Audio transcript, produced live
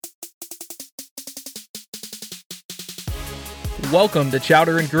Welcome to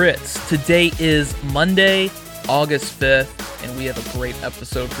Chowder and Grits. Today is Monday, August 5th, and we have a great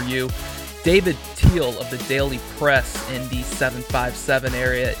episode for you. David Teal of the Daily Press in the 757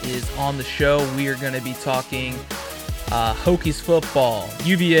 area is on the show. We are going to be talking Hokies football,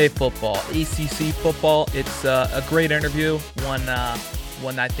 UVA football, ACC football. It's a great interview, one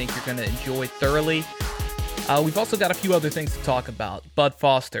I think you're going to enjoy thoroughly. We've also got a few other things to talk about. Bud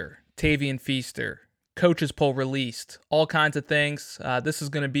Foster, Tavian Feaster, Coaches Poll released, all kinds of things. This is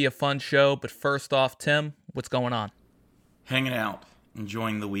going to be a fun show, but first off, Tim, what's going on? Hanging out,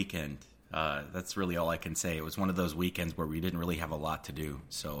 enjoying the weekend. That's really all I can say. It was one of those weekends where we didn't really have a lot to do,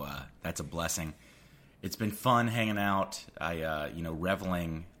 so that's a blessing. It's been fun hanging out.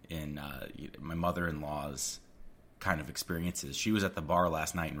 Reveling in my mother-in-law's kind of experiences. She was at the bar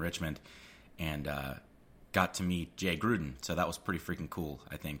last night in Richmond and got to meet Jay Gruden, so that was pretty freaking cool,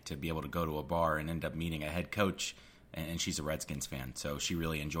 I think, to be able to go to a bar and end up meeting a head coach, and she's a Redskins fan, so she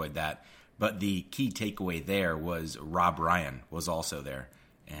really enjoyed that. But the key takeaway there was Rob Ryan was also there.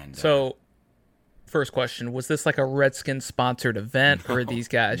 And so, first question, was this like a Redskins-sponsored event, or are these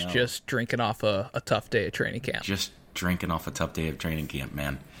guys just drinking off a tough day of training camp? Just drinking off a tough day of training camp,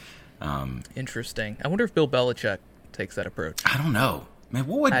 man. Interesting. I wonder if Bill Belichick takes that approach. I don't know. Man,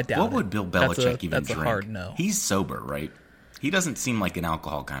 what would Bill Belichick even drink? That's a hard no. He's sober, right? He doesn't seem like an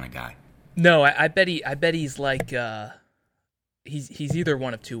alcohol kind of guy. No, I bet he's like he's either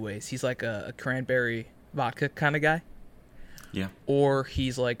one of two ways. He's like a cranberry vodka kind of guy. Yeah. Or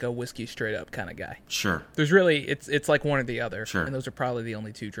he's like a whiskey straight up kind of guy. Sure. There's really it's like one or the other. Sure. And those are probably the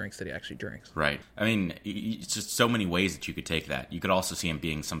only two drinks that he actually drinks. Right. I mean, it's just so many ways that you could take that. You could also see him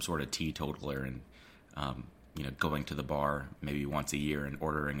being some sort of teetotaler and going to the bar maybe once a year and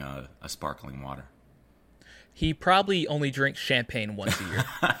ordering a sparkling water. He probably only drinks champagne once a year.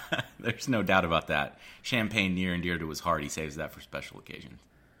 There's no doubt about that. Champagne near and dear to his heart. He saves that for special occasions.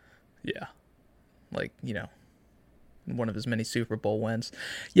 Yeah. Like, one of his many Super Bowl wins.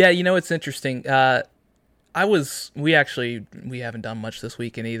 Yeah, it's interesting. We haven't done much this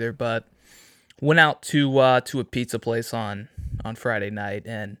weekend either, but went out to a pizza place on Friday night,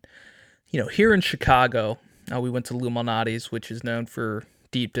 and here in Chicago, we went to Lou Malnati's, which is known for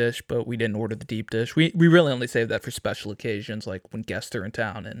deep dish, but we didn't order the deep dish. We really only save that for special occasions, like when guests are in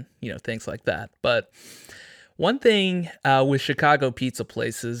town and things like that. But one thing with Chicago pizza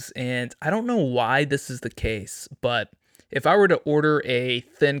places, and I don't know why this is the case, but if I were to order a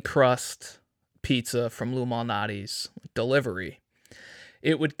thin crust pizza from Lou Malnati's delivery,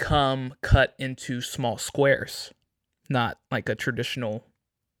 it would come cut into small squares, not like a traditional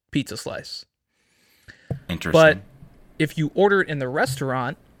pizza slice. Interesting. But if you order it in the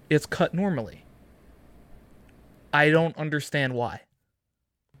restaurant, it's cut normally. I don't understand why.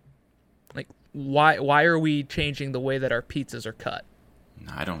 Like, why are we changing the way that our pizzas are cut?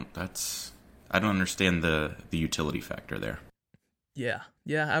 I don't understand the utility factor there. Yeah.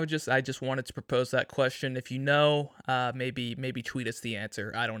 I just wanted to propose that question. If you know, maybe tweet us the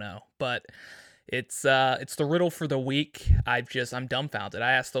answer. I don't know, but it's the riddle for the week. I'm dumbfounded.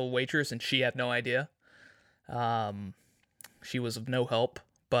 I asked the waitress and she had no idea. She was of no help,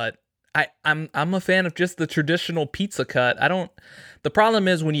 but I'm a fan of just the traditional pizza cut. The problem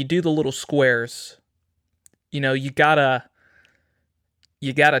is when you do the little squares, you gotta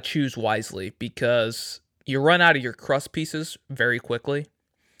choose wisely because you run out of your crust pieces very quickly.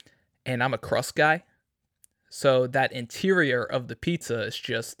 And I'm a crust guy. So that interior of the pizza is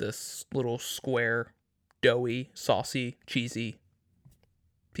just this little square, doughy, saucy, cheesy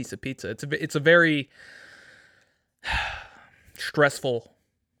piece of pizza. It's a very stressful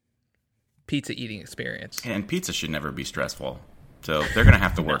pizza eating experience. And pizza should never be stressful. So they're going to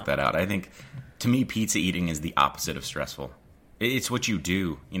have to work that out. I think, to me, pizza eating is the opposite of stressful. It's what you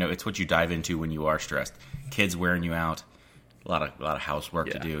do. It's what you dive into when you are stressed. Kids wearing you out, a lot of housework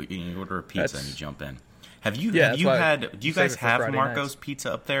to do. You order a pizza and you jump in. Do you guys have Marco's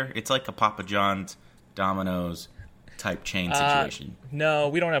Pizza up there? It's like a Papa John's, Domino's type chain situation. No,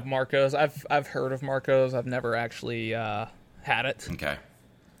 we don't have Marco's. I've heard of Marco's. I've never actually had it. Okay.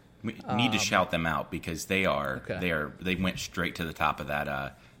 We need to shout them out because they went straight to the top of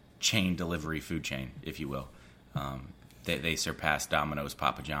that chain delivery food chain, if you will. They surpassed Domino's,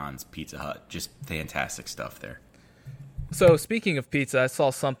 Papa John's, Pizza Hut. Just fantastic stuff there. So speaking of pizza, I saw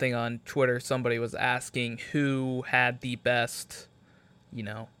something on Twitter. Somebody was asking who had the best,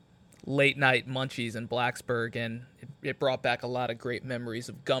 late night munchies in Blacksburg, and it brought back a lot of great memories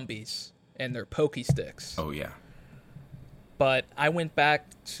of Gumby's and their Pokey Sticks. Oh yeah. But I went back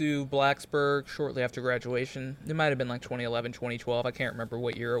to Blacksburg shortly after graduation. It might have been like 2011, 2012. I can't remember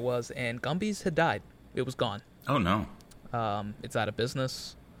what year it was. And Gumby's had died. It was gone. Oh, no. It's out of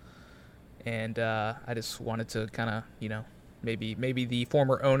business. And I just wanted to kind of, maybe the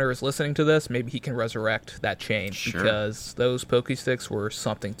former owner is listening to this. Maybe he can resurrect that chain, Sure. because those Pokey Sticks were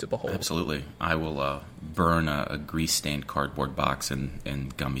something to behold. Absolutely. I will burn a grease-stained cardboard box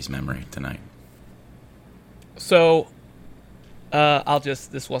in Gumby's memory tonight. So,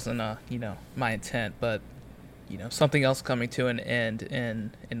 this wasn't, my intent, but, something else coming to an end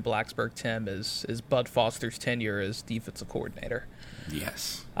in Blacksburg, Tim, is Bud Foster's tenure as defensive coordinator.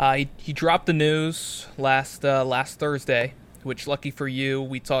 Yes. He dropped the news last Thursday, which, lucky for you,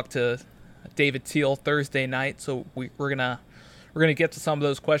 we talked to David Teal Thursday night, so we're gonna get to some of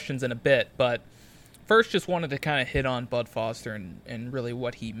those questions in a bit. But first, just wanted to kind of hit on Bud Foster and really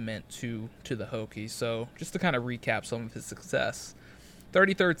what he meant to the Hokies. So just to kind of recap some of his success: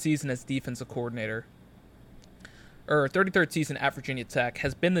 33rd season as defensive coordinator, or 33rd season at Virginia Tech,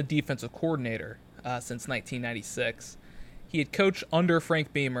 has been the defensive coordinator since 1996. He had coached under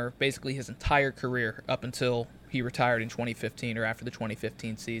Frank Beamer basically his entire career up until he retired in 2015, or after the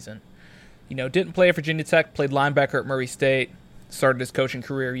 2015 season. Didn't play at Virginia Tech, played linebacker at Murray State, started his coaching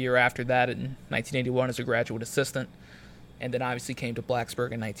career a year after that in 1981 as a graduate assistant, and then obviously came to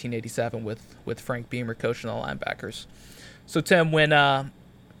Blacksburg in 1987 with Frank Beamer coaching the linebackers. So, Tim, when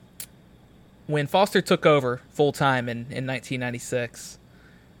Foster took over full-time in 1996,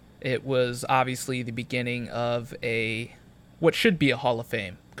 it was obviously the beginning of what should be a Hall of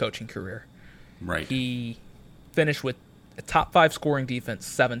Fame coaching career. Right. He finished with a top 5 scoring defense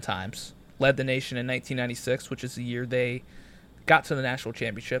 7 times, led the nation in 1996, which is the year they got to the national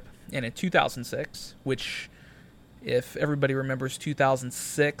championship, and in 2006, which, if everybody remembers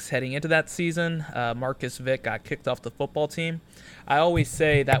 2006, heading into that season, Marcus Vick got kicked off the football team. I always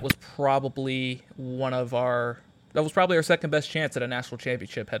say that was probably our second best chance at a national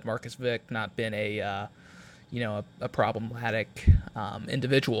championship had Marcus Vick not been a problematic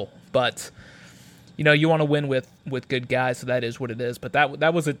individual. But you want to win with good guys, so that is what it is. But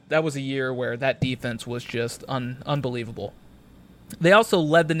that was a year where that defense was just unbelievable. They also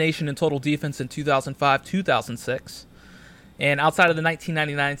led the nation in total defense in 2005-2006. And outside of the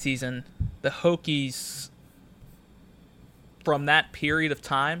 1999 season, the Hokies, from that period of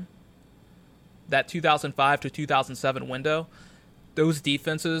time, that 2005 to 2007 window, those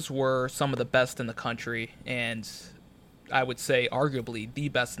defenses were some of the best in the country, and I would say arguably the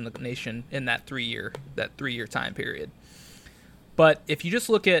best in the nation in that 3-year time period. But if you just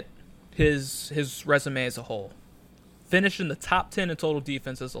look at his resume as a whole, finished in the top 10 in total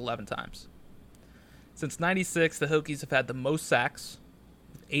defenses 11 times. Since 96, the Hokies have had the most sacks,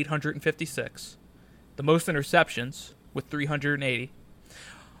 with 856, the most interceptions, with 380.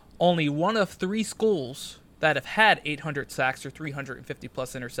 Only one of 3 schools that have had 800 sacks or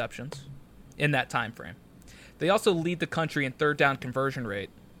 350-plus interceptions in that time frame. They also lead the country in third down conversion rate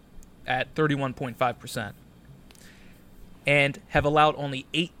at 31.5%. and have allowed only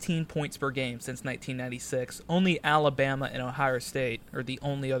 18 points per game since 1996. Only Alabama and Ohio State are the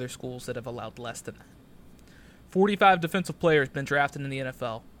only other schools that have allowed less than that. 45 defensive players been drafted in the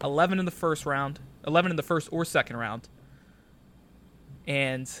NFL, 11 in the first or second round.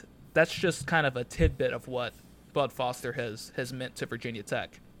 And that's just kind of a tidbit of what Bud Foster has meant to Virginia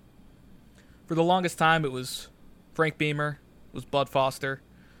Tech. For the longest time, it was Frank Beamer, it was Bud Foster.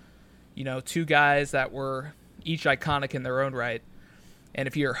 Two guys that were each iconic in their own right. And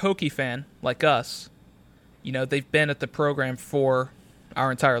if you're a Hokie fan like us, they've been at the program for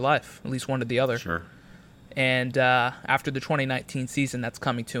our entire life, at least one or the other. Sure. And after the 2019 season, that's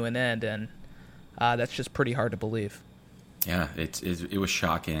coming to an end, and that's just pretty hard to believe. Yeah, it was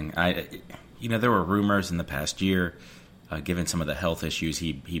shocking. There were rumors in the past year, given some of the health issues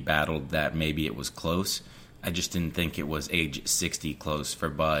he battled, that maybe it was close. I just didn't think it was age 60 close for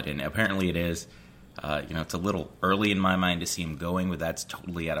Bud, and apparently it is. It's a little early in my mind to see him going, but that's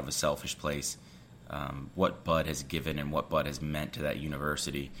totally out of a selfish place. What Bud has given and what Bud has meant to that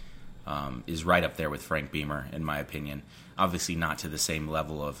university is right up there with Frank Beamer, in my opinion. Obviously not to the same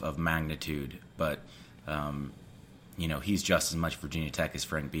level of magnitude, but he's just as much Virginia Tech as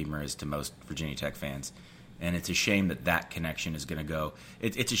Frank Beamer is to most Virginia Tech fans. And it's a shame that connection is going to go.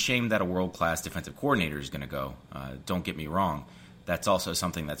 It's a shame that a world-class defensive coordinator is going to go. Don't get me wrong. That's also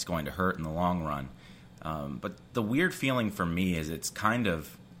something that's going to hurt in the long run. But the weird feeling for me is it's kind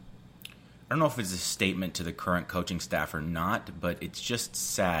of, I don't know if it's a statement to the current coaching staff or not, but it's just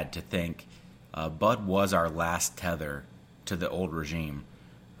sad to think Bud was our last tether to the old regime.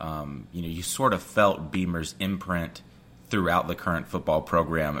 You sort of felt Beamer's imprint throughout the current football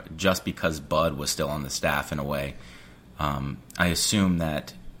program just because Bud was still on the staff in a way. I assume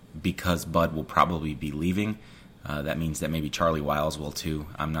that because Bud will probably be leaving, That means that maybe Charlie Wiles will too.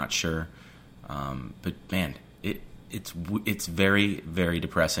 I'm not sure. But man, it's very, very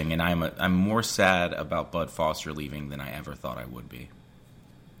depressing, and I'm more sad about Bud Foster leaving than I ever thought I would be.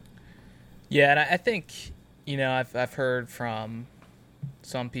 Yeah, and I think, I've heard from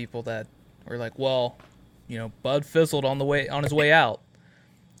some people that were like, well, Bud fizzled on his way out.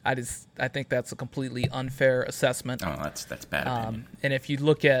 I think that's a completely unfair assessment. Oh, that's bad opinion. And if you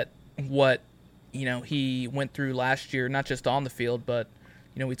look at what he went through last year, not just on the field, but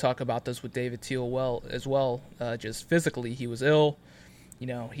we talk about this with David Teal as well. Just physically, he was ill.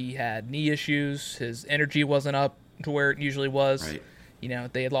 He had knee issues. His energy wasn't up to where it usually was.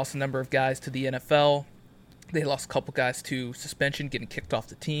 Right. They had lost a number of guys to the NFL. They lost a couple guys to suspension, getting kicked off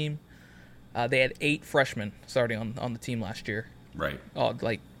the team. They had 8 freshmen starting on the team last year. Right.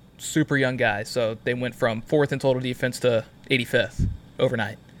 Like super young guys. So they went from 4th in total defense to 85th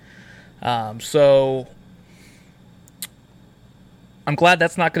overnight. So I'm glad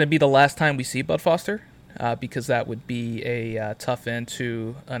that's not going to be the last time we see Bud Foster, because that would be a tough end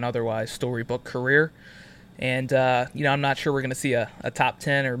to an otherwise storybook career. And, I'm not sure we're going to see a top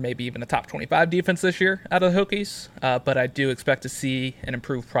 10 or maybe even a top 25 defense this year out of the Hokies, but I do expect to see an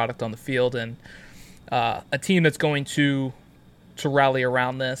improved product on the field and a team that's going to rally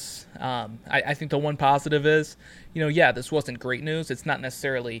around this. I think the one positive is, this wasn't great news. It's not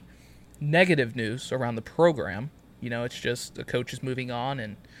necessarily negative news around the program. It's just the coach is moving on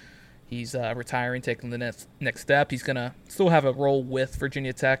and he's retiring, taking the next step. He's going to still have a role with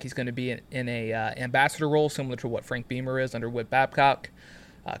Virginia Tech. He's going to be in a ambassador role, similar to what Frank Beamer is under Whit Babcock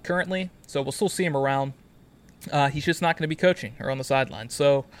currently. So we'll still see him around. He's just not going to be coaching or on the sideline.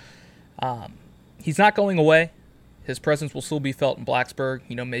 So he's not going away. His presence will still be felt in Blacksburg.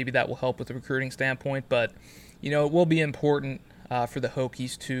 Maybe that will help with the recruiting standpoint. But, it will be important for the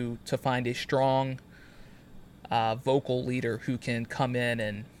Hokies to find a strong vocal leader who can come in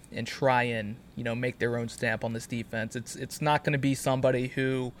and try and make their own stamp on this defense. It's not going to be somebody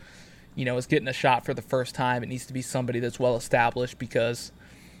who is getting a shot for the first time. It needs to be somebody that's well established because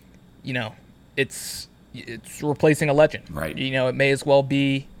it's replacing a legend. Right. It may as well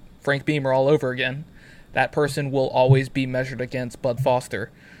be Frank Beamer all over again. That person will always be measured against Bud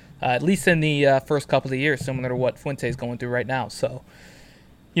Foster, at least in the first couple of years, similar to what Fuente's going through right now. So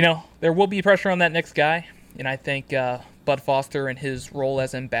there will be pressure on that next guy. And I think Bud Foster and his role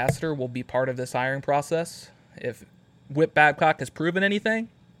as ambassador will be part of this hiring process. If Whit Babcock has proven anything,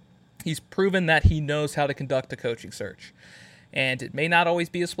 he's proven that he knows how to conduct a coaching search. And it may not always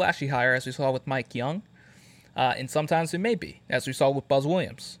be a splashy hire, as we saw with Mike Young. And sometimes it may be, as we saw with Buzz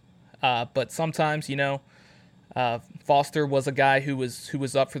Williams. But sometimes, Foster was a guy who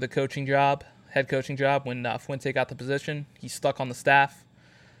was up for the head coaching job when Fuente got the position. He's stuck on the staff.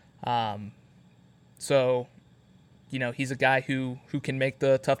 So, he's a guy who can make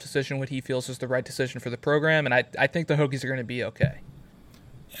the tough decision when he feels is the right decision for the program, and I think the Hokies are going to be okay.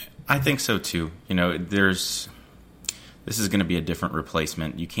 I think so too. This is going to be a different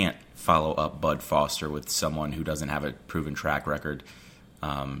replacement. You can't follow up Bud Foster with someone who doesn't have a proven track record.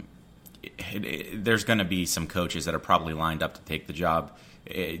 There's going to be some coaches that are probably lined up to take the job.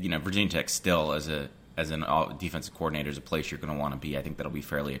 Virginia Tech still, as an defensive coordinator, is a place you're going to want to be. I think that'll be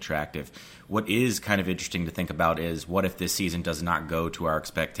fairly attractive. What is kind of interesting to think about is what if this season does not go to our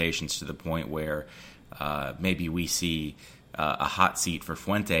expectations to the point where maybe we see a hot seat for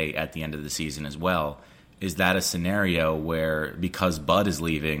Fuente at the end of the season as well. Is that a scenario where, because Bud is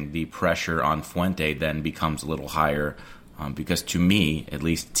leaving, the pressure on Fuente then becomes a little higher? Because to me, at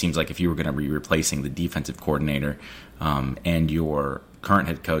least, it seems like if you were going to be replacing the defensive coordinator and your current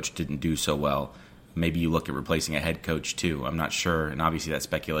head coach didn't do so well, maybe you look at replacing a head coach too. I'm not sure, and obviously that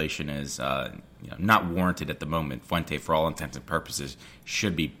speculation is not warranted at the moment. Fuente, for all intents and purposes,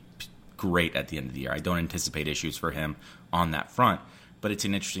 should be great at the end of the year. I don't anticipate issues for him on that front, but it's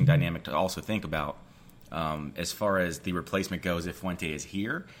an interesting dynamic to also think about. As far as the replacement goes, if Fuente is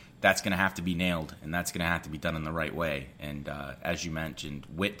here, that's going to have to be nailed, and that's going to have to be done in the right way. And as you mentioned,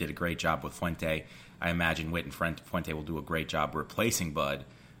 Whit did a great job with Fuente. I imagine Whit and Fuente will do a great job replacing Bud,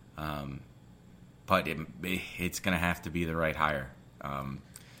 but it's going to have to be the right hire.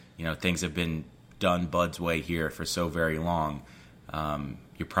 Things have been done Bud's way here for so very long.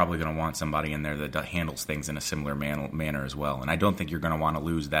 You're probably going to want somebody in there that handles things in a similar manner as well. And I don't think you're going to want to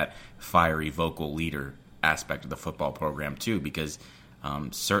lose that fiery vocal leader aspect of the football program too, because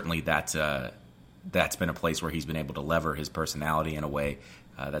certainly that's been a place where he's been able to lever his personality in a way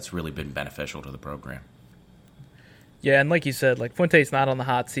that's really been beneficial to the program. Yeah, and like you said, Fuente's not on the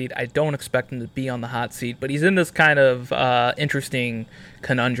hot seat. I don't expect him to be on the hot seat, but he's in this kind of interesting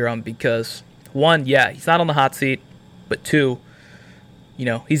conundrum because One, yeah, he's not on the hot seat, but two,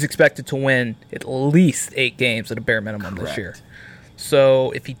 he's expected to win at least 8 games at a bare minimum this year.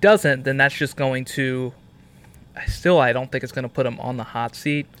 So if he doesn't, then that's just going to I don't think it's going to put him on the hot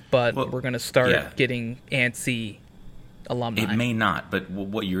seat, but we're going to start getting antsy alumni. It may not, but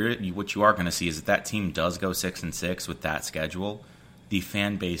what you are going to see is if that team does go 6-6 with that schedule, the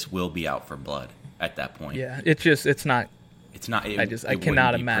fan base will be out for blood at that point. Yeah, it's not. It's not. I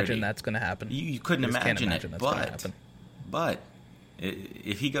cannot imagine that's going to happen. You couldn't imagine it, but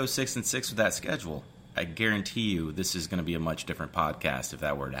if he goes 6-6 with that schedule, I guarantee you this is going to be a much different podcast if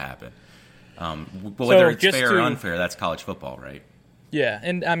that were to happen. But whether it's fair or unfair, that's college football, right? Yeah,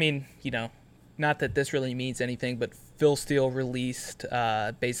 and I mean, not that this really means anything, but Phil Steele released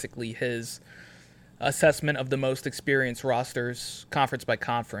basically his assessment of the most experienced rosters, conference by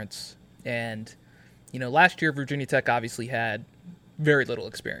conference. And, last year Virginia Tech obviously had very little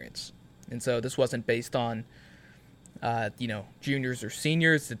experience. And so this wasn't based on, juniors or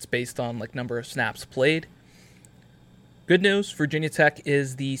seniors. It's based on, number of snaps played. Good news, Virginia Tech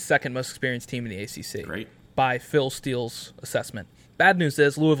is the second most experienced team in the ACC. Great. By Phil Steele's assessment. Bad news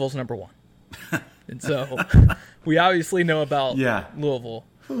is Louisville's number 1. And so we obviously know about Louisville.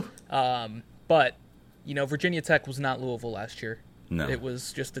 But, Virginia Tech was not Louisville last year. No. It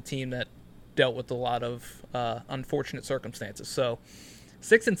was just a team that dealt with a lot of unfortunate circumstances. So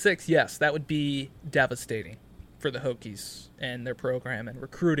 6-6, yes, that would be devastating for the Hokies and their program and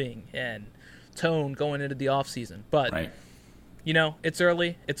recruiting and tone going into the offseason. But, it's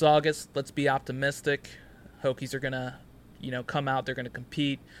early. It's August. Let's be optimistic. Hokies are going to, come out. They're going to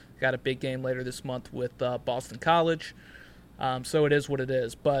compete. Got a big game later this month with Boston College. So it is what it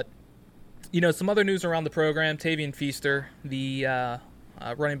is. But, some other news around the program. Tavian Feaster, the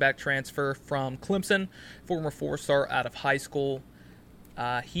running back transfer from Clemson, former 4-star out of high school.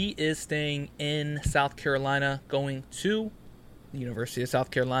 He is staying in South Carolina, going to the University of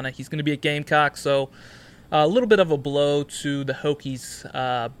South Carolina. He's going to be a Gamecock, so a little bit of a blow to the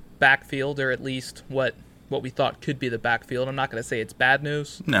Hokies' backfield, or at least what we thought could be the backfield. I'm not going to say it's bad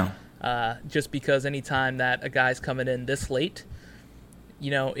news. No. Just because anytime that a guy's coming in this late,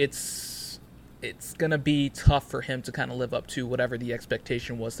 it's going to be tough for him to kind of live up to whatever the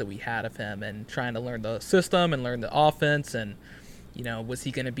expectation was that we had of him, and trying to learn the system and learn the offense. And was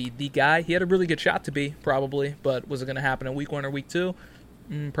he going to be the guy? He had a really good shot to be, probably, but was it going to happen in week 1 or week 2?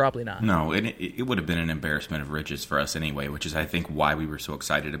 Probably not. No, and it would have been an embarrassment of riches for us anyway, which is, I think, why we were so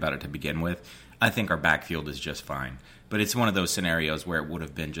excited about it to begin with. I think our backfield is just fine, but it's one of those scenarios where it would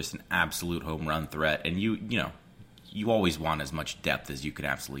have been just an absolute home run threat, and you always want as much depth as you could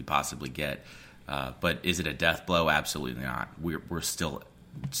absolutely possibly get. But is it a death blow? Absolutely not. We're still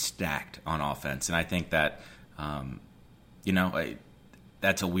stacked on offense, and I think that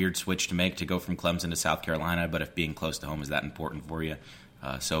that's a weird switch to make, to go from Clemson to South Carolina. But if being close to home is that important for you,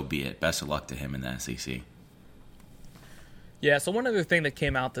 so be it. Best of luck to him in the SEC. Yeah. So one other thing that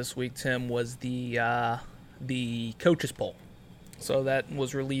came out this week, Tim, was the coaches poll. So that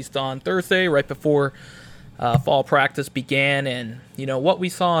was released on Thursday, right before fall practice began, and what we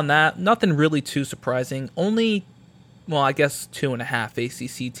saw on that, nothing really too surprising. Only, I guess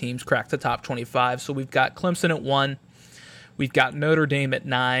 2.5 ACC teams cracked the top 25. So we've got Clemson at 1, we've got Notre Dame at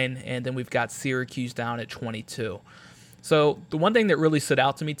 9, and then we've got Syracuse down at 22. So the one thing that really stood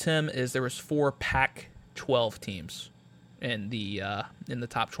out to me, Tim, is there was 4 Pac-12 teams in the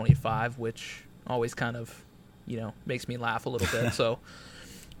top 25, which always kind of makes me laugh a little bit. So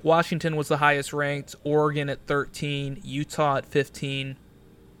Washington was the highest ranked, Oregon at 13, Utah at 15,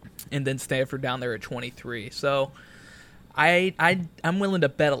 and then Stanford down there at 23. So I'm willing to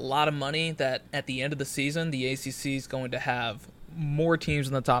bet a lot of money that at the end of the season, the ACC is going to have more teams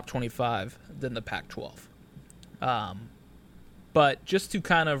in the top 25 than the Pac-12. But just to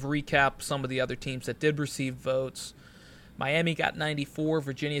kind of recap some of the other teams that did receive votes, Miami got 94,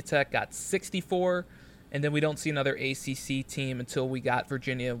 Virginia Tech got 64, and then we don't see another ACC team until we got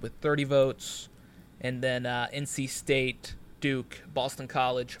Virginia with 30 votes, and then NC State, Duke, Boston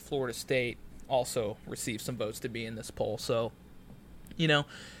College, Florida State also received some votes to be in this poll. So,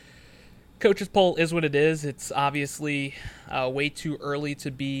 coaches poll is what it is. It's obviously way too early to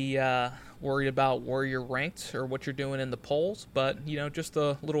be worried about where you're ranked or what you're doing in the polls, but just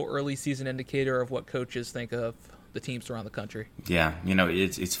a little early season indicator of what coaches think of the teams around the country. Yeah,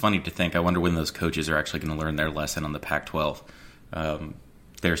 it's funny to think. I wonder when those coaches are actually going to learn their lesson on the Pac-12.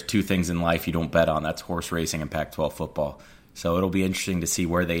 There's 2 things in life you don't bet on. That's horse racing and Pac-12 football. So it'll be interesting to see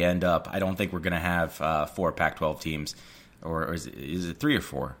where they end up. I don't think we're going to have 4 Pac-12 teams, or is it 3 or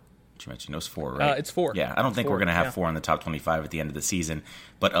 4? you mention? It was 4, right? It's 4. Yeah, I don't think we're going to have 4 in the top 25 at the end of the season.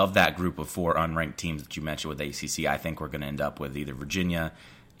 But of that group of 4 unranked teams that you mentioned with ACC, I think we're going to end up with either Virginia,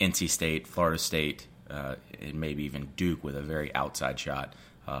 NC State, Florida State, and maybe even Duke with a very outside shot.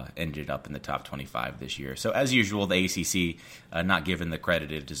 Ended up in the top 25 this year. So as usual, the ACC not given the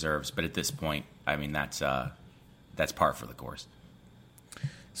credit it deserves. But at this point, I mean, that's par for the course.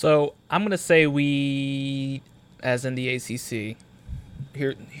 So I'm going to say we, as in the ACC,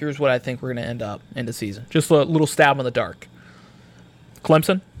 here's what I think we're going to end up in the season. Just a little stab in the dark.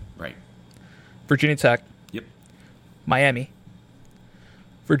 Clemson. Right. Virginia Tech. Yep. Miami.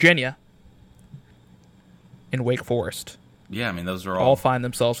 Virginia. And Wake Forest. Yeah, I mean, those are all find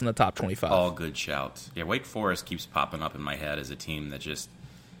themselves in the top 25. All good shouts. Yeah, Wake Forest keeps popping up in my head as a team that just,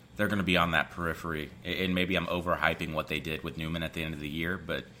 they're going to be on that periphery. And maybe I'm overhyping what they did with Newman at the end of the year,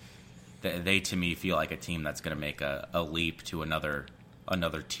 but they to me feel like a team that's going to make a leap to another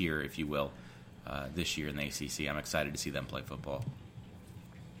tier, if you will, this year in the ACC. I'm excited to see them play football.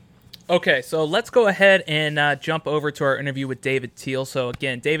 Okay, so let's go ahead and jump over to our interview with David Teel. So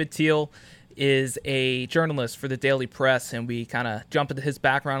again, David Teel is a journalist for the Daily Press, and we kind of jump into his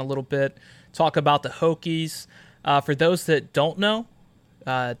background a little bit, talk about the Hokies. For those that don't know,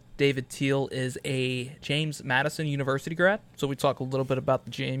 David Teel is a James Madison University grad, so we talk a little bit about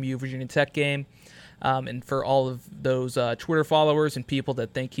the JMU Virginia Tech game. And for all of those Twitter followers and people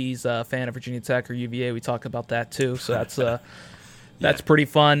that think he's a fan of Virginia Tech or UVA, we talk about that too. So that's pretty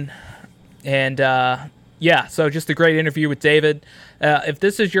fun. And so just a great interview with David. If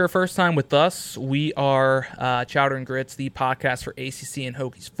this is your first time with us, we are Chowder and Grits, the podcast for ACC and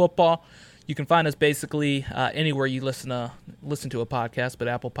Hokies football. You can find us basically anywhere you listen to a podcast, but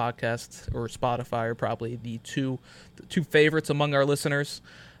Apple Podcasts or Spotify are probably the two favorites among our listeners.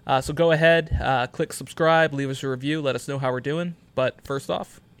 So go ahead, click subscribe, leave us a review, let us know how we're doing. But first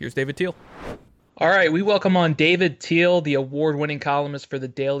off, here's David Teel. All right, we welcome on David Teel, the award-winning columnist for the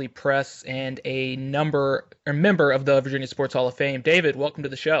Daily Press and a member of the Virginia Sports Hall of Fame. David, welcome to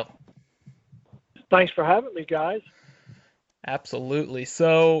the show. Thanks for having me, guys. Absolutely.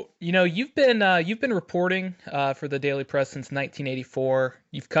 So, you've been reporting for the Daily Press since 1984.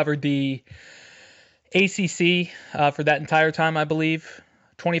 You've covered the ACC for that entire time, I believe.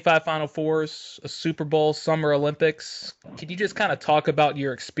 25 Final Fours, a Super Bowl, Summer Olympics. Could you just kind of talk about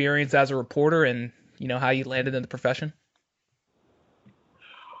your experience as a reporter and, how you landed in the profession?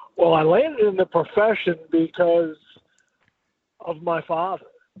 Well, I landed in the profession because of my father.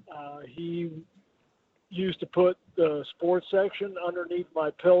 He used to put the sports section underneath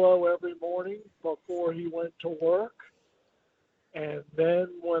my pillow every morning before he went to work. And then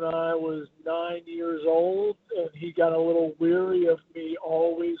when I was 9 years old and he got a little weary of me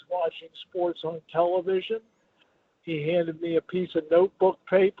always watching sports on television, he handed me a piece of notebook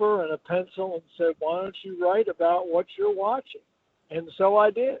paper and a pencil and said, "Why don't you write about what you're watching?" And so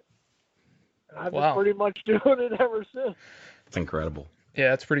I did. And I've been pretty much doing it ever since. It's incredible. Yeah,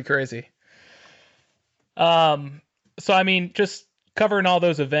 that's pretty crazy. So, I mean, just covering all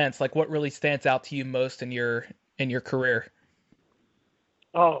those events, like what really stands out to you most in your career?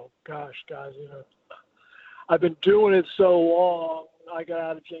 Oh, gosh, guys, I've been doing it so long. I got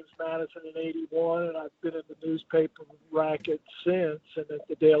out of James Madison in 81, and I've been in the newspaper racket since, and at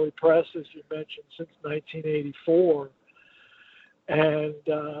the Daily Press, as you mentioned, since 1984. And,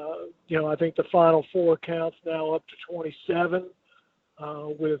 I think the Final Four count's now up to 27,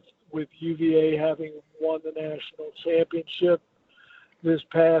 with UVA having won the national championship this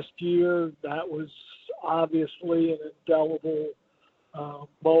past year. That was obviously an indelible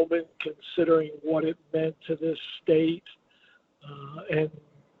moment, considering what it meant to this state and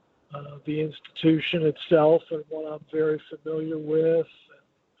the institution itself, and what I'm very familiar with. And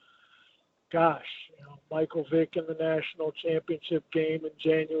gosh, Michael Vick in the national championship game in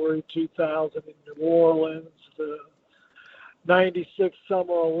January 2000 in New Orleans, the 96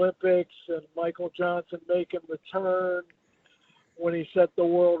 Summer Olympics, and Michael Johnson making return when he set the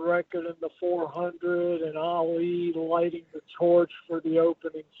world record in the 400, and Ali lighting the torch for the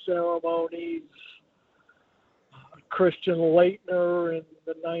opening ceremonies. Christian Laettner in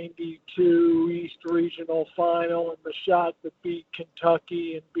the 92 East Regional Final, and the shot that beat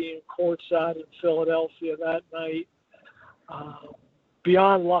Kentucky, and being courtside in Philadelphia that night.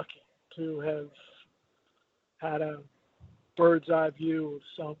 Beyond lucky to have had a bird's eye view of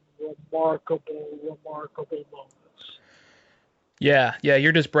some remarkable moments. Yeah,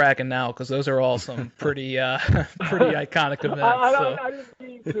 you're just bragging now because those are all some pretty iconic events. I didn't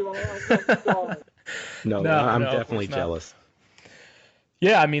mean to. I'm sorry. No, I'm definitely jealous.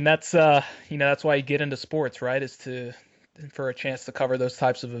 Yeah, I mean that's why you get into sports, right? Is to for a chance to cover those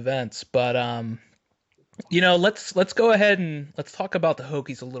types of events. But let's go ahead and let's talk about the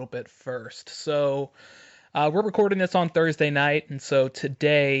Hokies a little bit first. So we're recording this on Thursday night, and so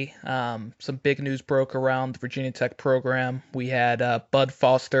today some big news broke around the Virginia Tech program. We had Bud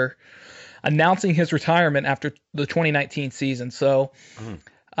Foster announcing his retirement after the 2019 season. So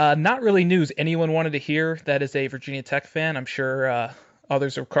not really news anyone wanted to hear that is a Virginia Tech fan. I'm sure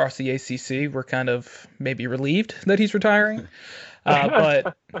others across the ACC were kind of maybe relieved that he's retiring.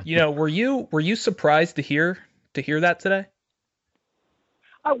 But were you surprised to hear that today?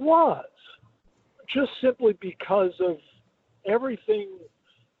 I was, just simply because of everything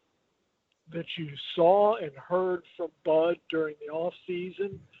that you saw and heard from Bud during the off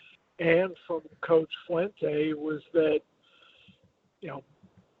season and from Coach Fuente was that,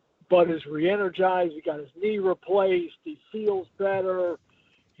 Bud is re-energized. He got his knee replaced. He feels better.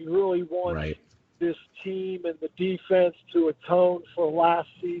 He really wants this team and the defense to atone for last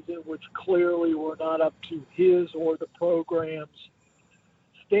season, which clearly were not up to his or the program's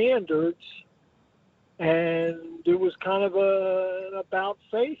standards. And it was kind of an about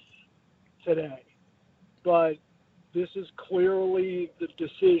face today. But this is clearly the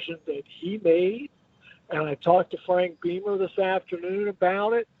decision that he made. And I talked to Frank Beamer this afternoon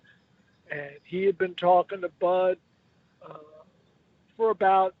about it. And he had been talking to Bud for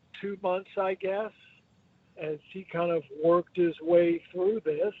about 2 months, I guess, as he kind of worked his way through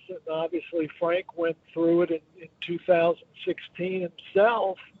this. And obviously Frank went through it in 2016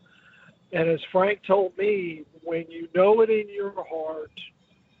 himself. And as Frank told me, when you know it in your heart,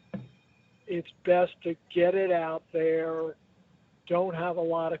 it's best to get it out there, don't have a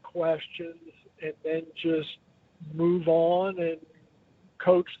lot of questions, and then just move on and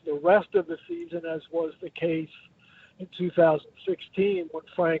coach the rest of the season, as was the case in 2016 when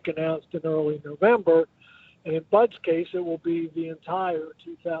Frank announced in early November. And in Bud's case, it will be the entire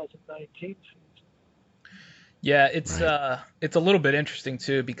 2019 season. Yeah, it's a little bit interesting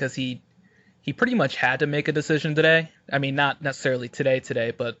too, because he pretty much had to make a decision today. I mean, not necessarily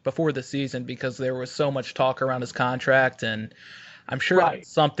today, but before the season, because there was so much talk around his contract, and I'm sure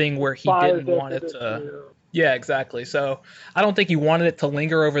it's something where he didn't want it to. Yeah, exactly. So I don't think he wanted it to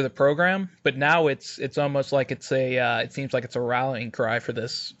linger over the program, but now it's almost like it seems like it's a rallying cry for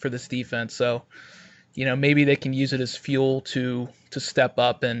this defense. So, maybe they can use it as fuel to step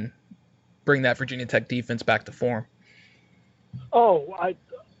up and bring that Virginia Tech defense back to form. Oh, I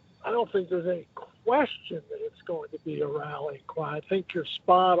don't think there's any question that it's going to be a rallying cry. I think you're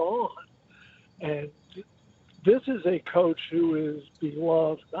spot on. And this is a coach who is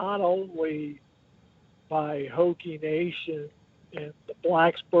beloved not only by Hokie Nation and the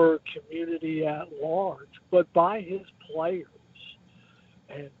Blacksburg community at large, but by his players.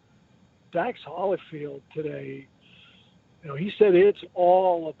 And Dax Hollifield today, he said it's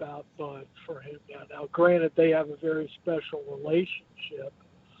all about Bud for him now. Now, granted, they have a very special relationship,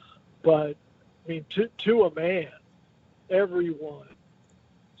 but, I mean, to a man, everyone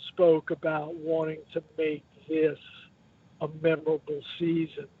spoke about wanting to make this a memorable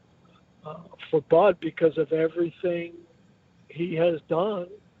season for Bud because of everything he has done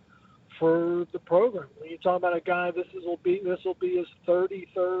for the program. When you talk about a guy, this will be his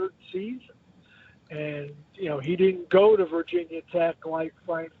 33rd season, and he didn't go to Virginia Tech like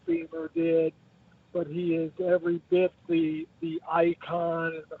Frank Beamer did, but he is every bit the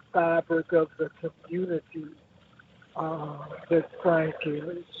icon and the fabric of the community that Frank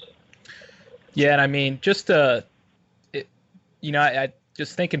is. Yeah, and I mean, I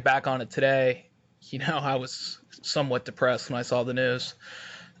just thinking back on it today, I was somewhat depressed when I saw the news.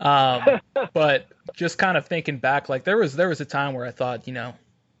 But just kind of thinking back, like there was a time where I thought,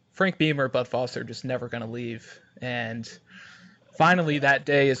 Frank Beamer, Bud Foster are just never going to leave. And finally that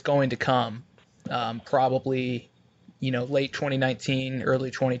day is going to come, probably, late 2019,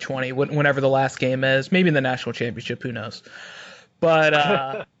 early 2020, whenever the last game is, maybe in the national championship, who knows.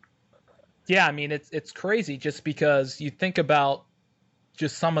 But yeah, I mean, it's crazy just because you think about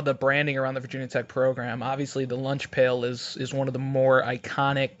just some of the branding around the Virginia Tech program. Obviously, the lunch pail is one of the more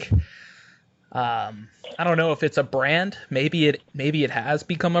iconic. I don't know if it's a brand. Maybe it has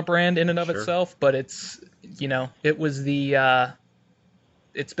become a brand in and of itself, but it's it was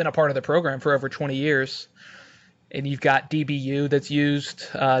it's been a part of the program for over 20 years. And you've got DBU that's used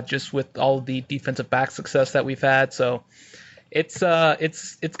just with all of the defensive back success that we've had. So it's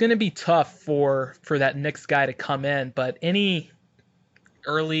going to be tough for that next guy to come in. But any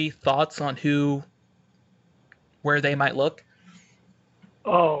early thoughts on where they might look?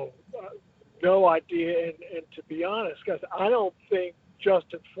 Oh, no idea. And to be honest, guys, I don't think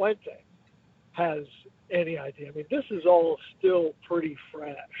Justin Fuente has any idea. I mean, this is all still pretty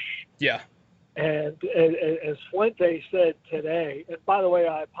fresh. Yeah. And as Fuente said today, and by the way,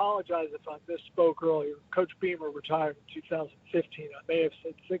 I apologize if I misspoke earlier. Coach Beamer retired in 2015. I may have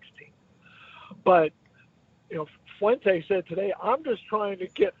said 16. But, Fuente said today, I'm just trying to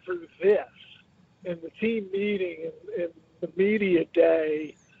get through this. And the team meeting and the media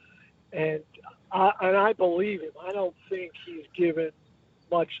day, and I believe him. I don't think he's given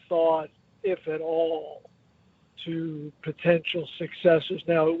much thought, if at all, to potential successors.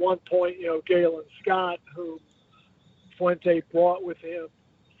 Now, at one point, Galen Scott, who Fuente brought with him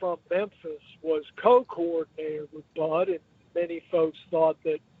from Memphis, was co-coordinator with Bud, and many folks thought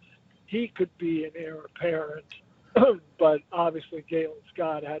that he could be an heir apparent. But obviously, Galen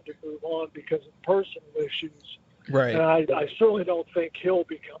Scott had to move on because of personal issues. Right. And I certainly don't think he'll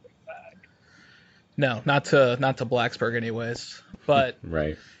be coming back. No, not to Blacksburg, anyways. But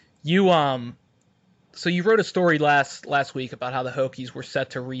right. So you wrote a story last week about how the Hokies were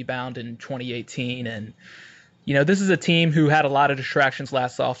set to rebound in 2018, and this is a team who had a lot of distractions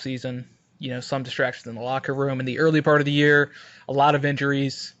last offseason. Some distractions in the locker room in the early part of the year, a lot of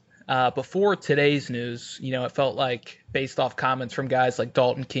injuries. Before today's news, it felt like, based off comments from guys like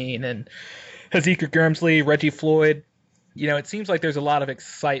Dalton Keene and Hezekiah Grimsley, Reggie Floyd, it seems like there's a lot of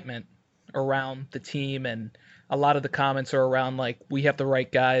excitement around the team, and a lot of the comments are around, like, we have the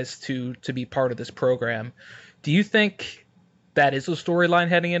right guys to be part of this program. Do you think that is a storyline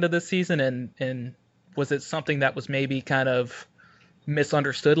heading into this season, and was it something that was maybe kind of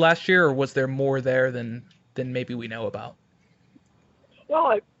misunderstood last year, or was there more there than maybe we know about?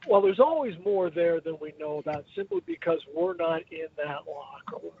 Well, there's always more there than we know about, simply because we're not in that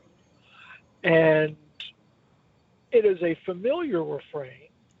locker room. And it is a familiar refrain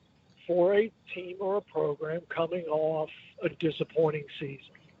for a team or a program coming off a disappointing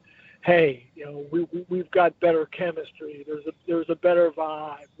season. Hey, we've got better chemistry. There's a better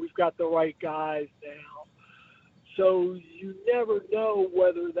vibe. We've got the right guys now. So you never know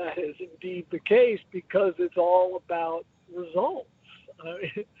whether that is indeed the case, because it's all about results.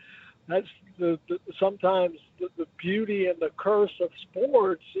 That's sometimes the beauty and the curse of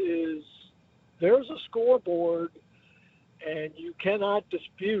sports is there's a scoreboard and you cannot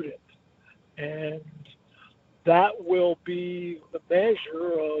dispute it. And that will be the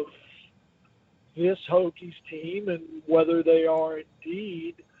measure of this Hokies team and whether they are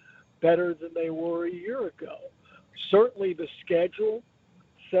indeed better than they were a year ago. Certainly the schedule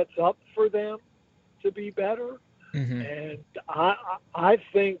sets up for them to be better. Mm-hmm. And I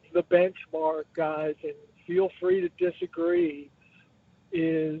think the benchmark, guys, and feel free to disagree,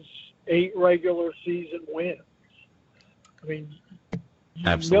 is 8 regular season wins. I mean,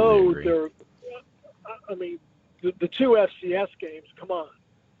 Absolutely agree. The 2 FCS games, come on.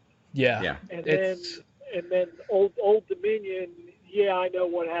 Yeah. And then Old Dominion, yeah, I know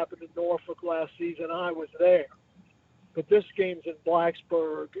what happened in Norfolk last season. I was there. But this game's in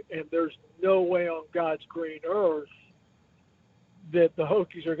Blacksburg, and there's no way on God's green earth that the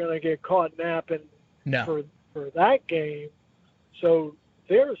Hokies are going to get caught napping for that game. So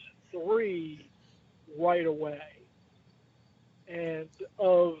there's 3 right away. And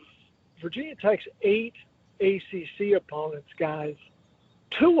of Virginia Tech's 8 ACC opponents, guys,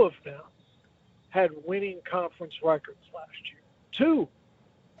 2 of them had winning conference records last year. 2.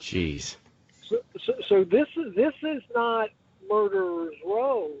 Jeez. So this is not murderer's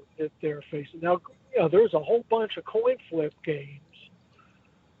row that they're facing. Now, there's a whole bunch of coin flip games,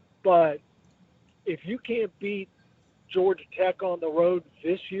 but if you can't beat Georgia Tech on the road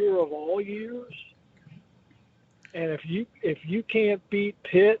this year of all years, and if you can't beat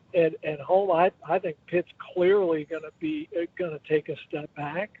Pitt at home, I think Pitt's clearly going to take a step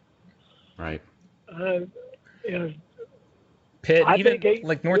back. Right. Pitt, even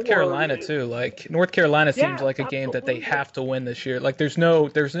like North Carolina too. Like North Carolina seems like a game that they have to win this year. Like there's no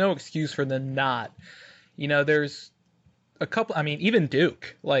excuse for them not. There's a couple. I mean, even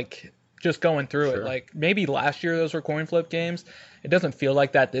Duke. Like just going through it. Like maybe last year those were coin flip games. It doesn't feel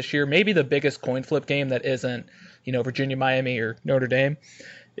like that this year. Maybe the biggest coin flip game that isn't Virginia, Miami, or Notre Dame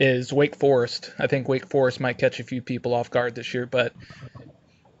is Wake Forest. I think Wake Forest might catch a few people off guard this year. But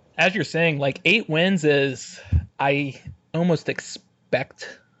as you're saying, like 8 wins is I almost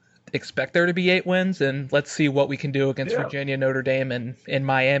expect there to be 8 wins, and let's see what we can do against Virginia, Notre Dame, and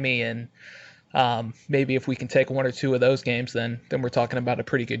Miami, and maybe if we can take 1 or 2 of those games, then we're talking about a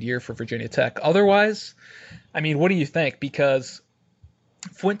pretty good year for Virginia Tech. Otherwise, I mean, what do you think? Because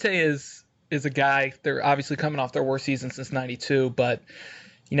Fuente is a guy, they're obviously coming off their worst season since '92, but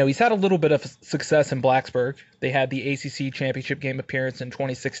he's had a little bit of success in Blacksburg. They had the ACC championship game appearance in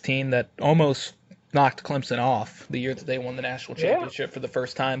 2016 that almost knocked Clemson off the year that they won the national championship for the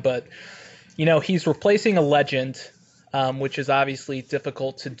first time. But, he's replacing a legend, which is obviously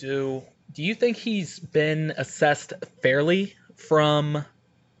difficult to do. Do you think he's been assessed fairly from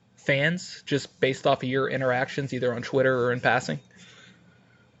fans just based off of your interactions, either on Twitter or in passing?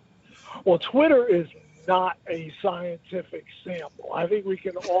 Well, Twitter is not a scientific sample. I think we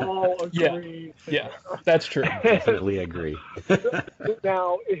can all agree. Yeah, that's true. Definitely agree.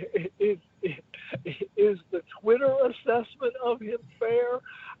 Now, is the Twitter assessment of him fair?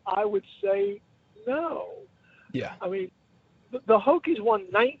 I would say no. Yeah. I mean, the Hokies won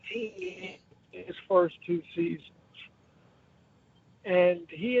 19 in his first 2 seasons. And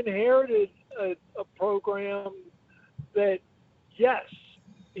he inherited a program that, yes,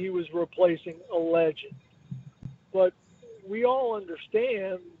 he was replacing a legend. But we all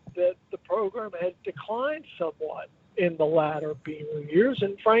understand that the program had declined somewhat in the latter Beamer years,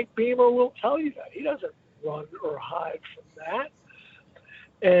 and Frank Beamer will tell you that. He doesn't run or hide from that.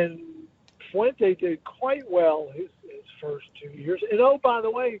 And Fuente did quite well his first 2 years. And, oh, by the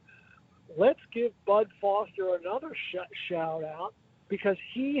way, let's give Bud Foster another shout out because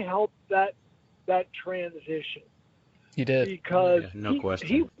he helped that transition. He did. Because no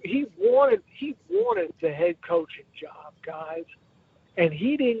question. He wanted the head coaching job, guys, and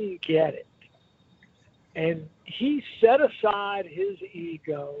he didn't get it. And he set aside his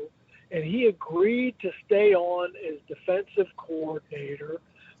ego, and he agreed to stay on as defensive coordinator.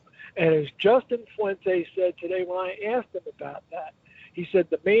 And as Justin Fuente said today when I asked him about that, he said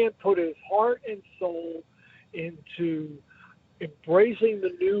the man put his heart and soul into embracing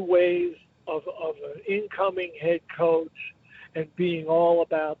the new ways of an incoming head coach and being all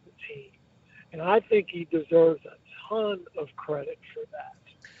about the team. And I think he deserves a ton of credit for that.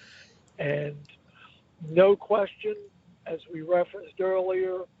 And no question, as we referenced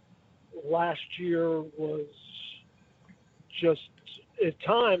earlier, last year was just at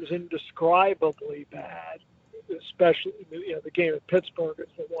times indescribably bad, especially the game at Pittsburgh is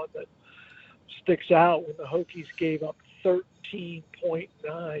the one that sticks out when the Hokies gave up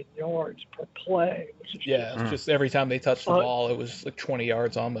 13.9 yards per play. Which is just every time they touched the ball, it was like 20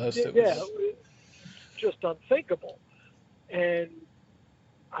 yards almost. It was just unthinkable. And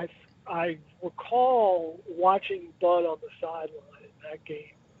I recall watching Bud on the sideline in that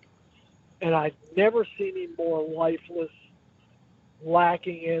game, and I'd never seen him more lifeless,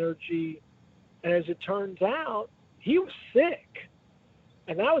 lacking energy. And as it turns out, he was sick.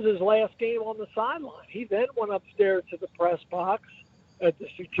 And that was his last game on the sideline. He then went upstairs to the press box at the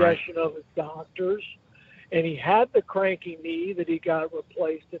suggestion of his doctors, and he had the cranky knee that he got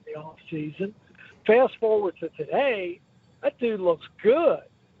replaced in the offseason. Fast forward to today, that dude looks good.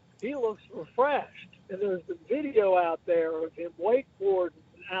 He looks refreshed. And there's the video out there of him wakeboarding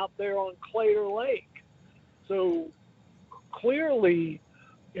out there on Claytor Lake. So clearly,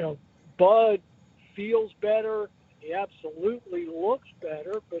 Bud feels better. He absolutely looks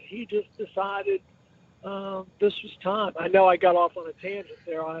better, but he just decided this was time. I know I got off on a tangent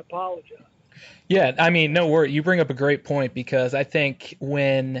there. I apologize. Yeah, I mean, no worry. You bring up a great point because I think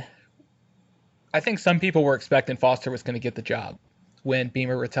some people were expecting Foster was going to get the job when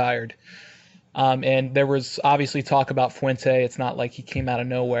Beamer retired. And there was obviously talk about Fuente. It's not like he came out of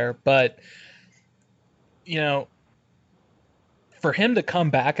nowhere, but for him to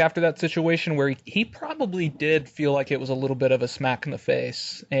come back after that situation where he probably did feel like it was a little bit of a smack in the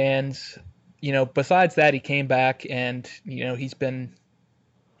face. And, besides that, he came back and, he's been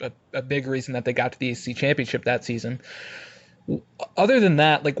a big reason that they got to the ACC championship that season. Other than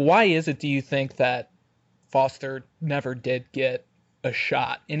that, why is it, do you think, that Foster never did get a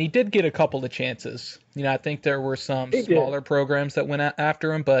shot? And he did get a couple of chances. I think there were some smaller programs that went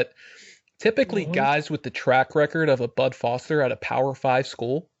after him, but typically guys with the track record of a Bud Foster at a Power 5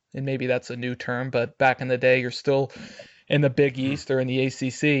 school, and maybe that's a new term, but back in the day, you're still in the Big East or in the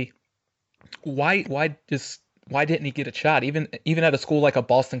ACC. Why didn't he get a shot, even at a school like a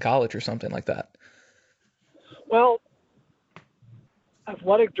Boston College or something like that? Well,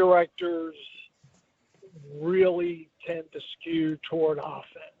 athletic directors really tend to skew toward offense.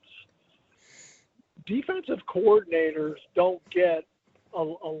 Defensive coordinators don't get a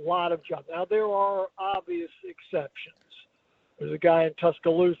lot of jobs. Now, there are obvious exceptions. There's a guy in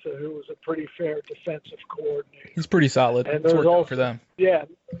Tuscaloosa who was a pretty fair defensive coordinator. He's pretty solid. And it's worked out for them. Yeah.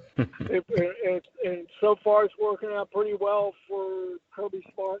 And so far it's working out pretty well for Kirby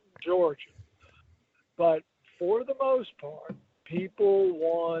Smart in Georgia. But for the most part, people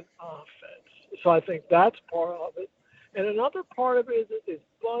want offense. So I think that's part of it. And another part of it is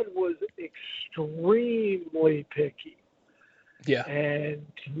Bud was extremely picky. Yeah. And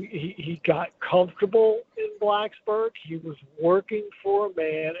he got comfortable in Blacksburg. He was working for a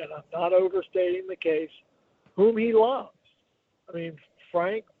man, and I'm not overstating the case, whom he loves. I mean,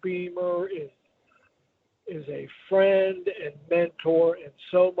 Frank Beamer is a friend and mentor and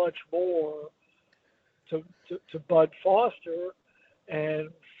so much more to Bud Foster. And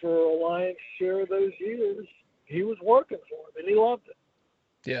for a lion's share of those years, he was working for him, and he loved it.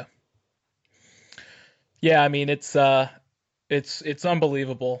 Yeah. Yeah, I mean, it's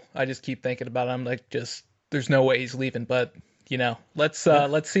unbelievable. I just keep thinking about it. I'm like, there's no way he's leaving. But let's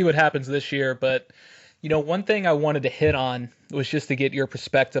see what happens this year. But one thing I wanted to hit on was just to get your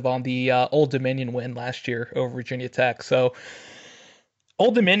perspective on the Old Dominion win last year over Virginia Tech. So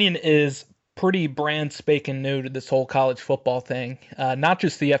Old Dominion is pretty brand spanking new to this whole college football thing. Not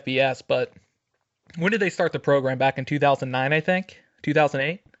just the FBS, but when did they start the program? Back in 2009, I think.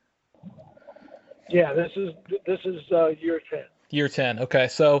 2008. Yeah, this is year 10. Year 10. Okay,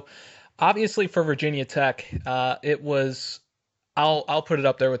 so obviously for Virginia Tech, it was. I'll put it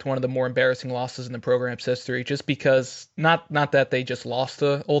up there with one of the more embarrassing losses in the program's history, just because not that they just lost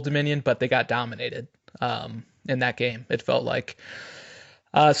to Old Dominion, but they got dominated in that game. It felt like.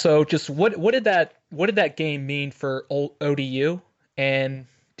 So just what did that game mean for ODU, and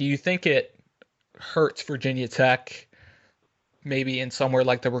do you think it hurts Virginia Tech maybe in somewhere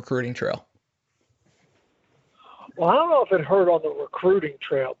like the recruiting trail? Well, I don't know if it hurt on the recruiting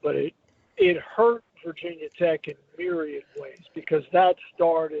trail, but it hurt Virginia Tech in myriad ways, because that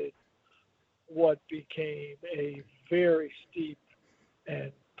started what became a very steep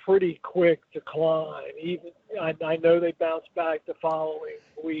and pretty quick decline. Even I know they bounced back the following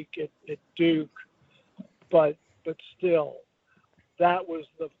week at Duke, but still, that was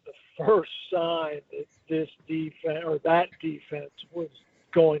the first sign that that defense was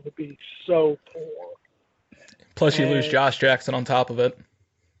going to be so poor. Plus, you lose Josh Jackson on top of it.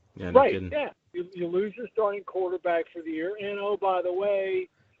 Yeah, no right, kidding. yeah. You lose your starting quarterback for the year, and oh, by the way,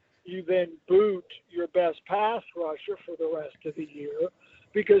 you then boot your best pass rusher for the rest of the year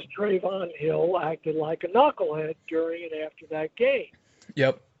because Trayvon Hill acted like a knucklehead during and after that game.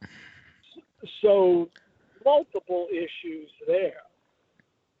 Yep. So, multiple issues there.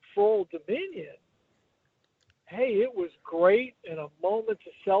 For Old Dominion, hey, it was great and a moment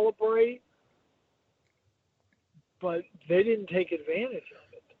to celebrate, but they didn't take advantage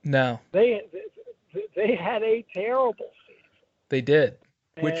of it. No. They had a terrible season. They did.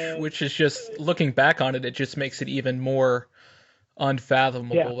 Which is just, looking back on it, it just makes it even more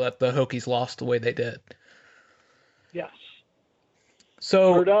unfathomable that the Hokies lost the way they did. Yes.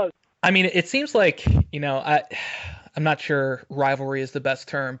 So, sure does. I mean, it seems like, I'm not sure rivalry is the best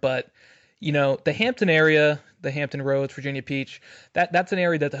term, but, the Hampton area, the Hampton Roads, Virginia Beach, that's an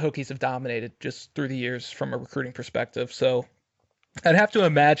area that the Hokies have dominated just through the years from a recruiting perspective. So I'd have to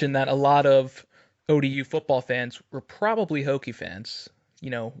imagine that a lot of ODU football fans were probably Hokie fans,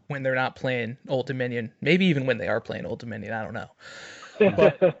 when they're not playing Old Dominion, maybe even when they are playing Old Dominion, I don't know.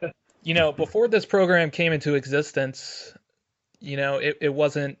 But, before this program came into existence, it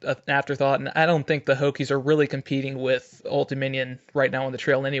wasn't an afterthought, and I don't think the Hokies are really competing with Old Dominion right now on the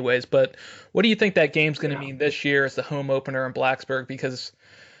trail anyways. But what do you think that game's going to mean this year as the home opener in Blacksburg? Because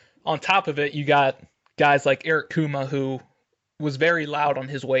on top of it, you got guys like Eric Kuma, who was very loud on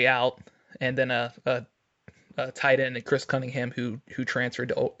his way out, and then a tight end, and Chris Cunningham, who transferred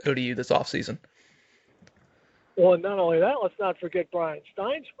to ODU this offseason. Well, not only that, let's not forget Brian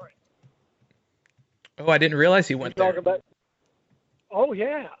Steinspring. Oh, I didn't realize he went there. Oh,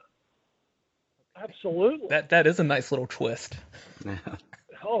 yeah. Absolutely. That is a nice little twist.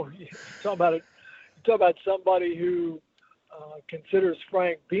 Oh, you talk about somebody who considers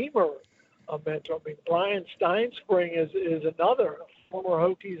Frank Beamer a mentor. I mean, Brian Steinspring is another former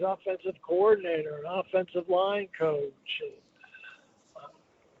Hokies offensive coordinator, an offensive line coach.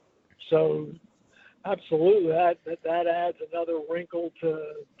 So, absolutely, that adds another wrinkle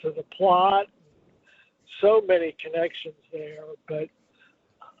to the plot. So many connections there, but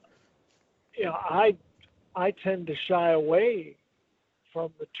I tend to shy away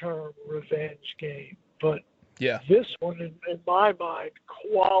from the term revenge game, but this one, in my mind,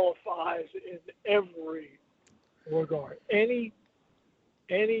 qualifies in every regard. Any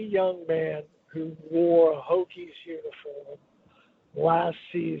young man who wore a Hokies uniform last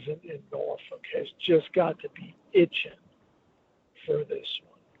season in Norfolk has just got to be itching for this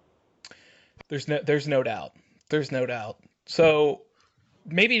one. There's no doubt. There's no doubt. So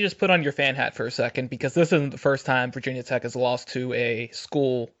maybe just put on your fan hat for a second, because this isn't the first time Virginia Tech has lost to a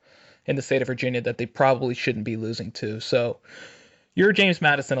school in the state of Virginia that they probably shouldn't be losing to. So you're a James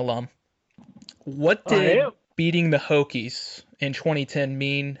Madison alum. What did beating the Hokies in 2010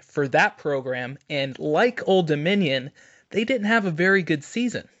 mean for that program? And like Old Dominion, they didn't have a very good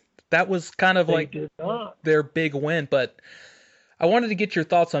season. That was kind of their big win. But I wanted to get your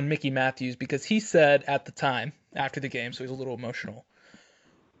thoughts on Mickey Matthews because he said at the time, after the game, so he's a little emotional,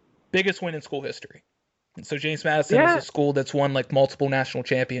 biggest win in school history. And so James Madison is a school that's won like multiple national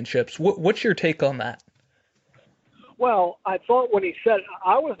championships. What's your take on that? Well, I thought when he said,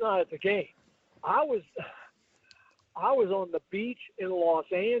 I was not at the game. I was on the beach in Los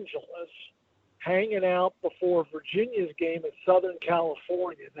Angeles hanging out before Virginia's game at Southern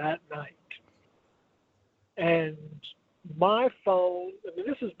California that night. And my phone, I mean,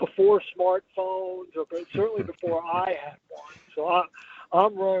 this is before smartphones, or certainly before I had one. So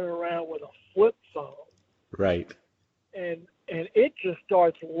I'm running around with a flip phone. Right. And it just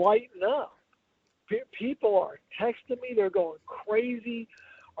starts lighting up. People are texting me. They're going crazy.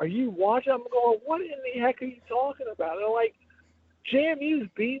 Are you watching? I'm going, what in the heck are you talking about? They're like, JMU's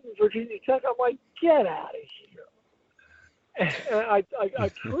beating Virginia Tech. I'm like, get out of here. And I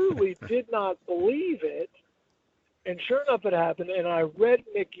truly did not believe it. And sure enough, it happened. And I read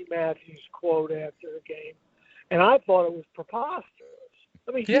Mickey Matthews' quote after the game, and I thought it was preposterous.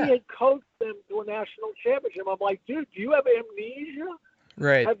 I mean, he had coached them to a national championship. I'm like, dude, do you have amnesia?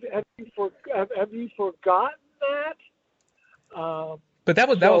 Right. Have you forgotten that? But that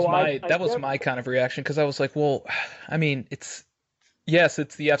was my kind of reaction, because I was like, well, I mean, it's the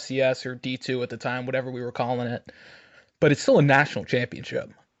FCS or D2 at the time, whatever we were calling it, but it's still a national championship.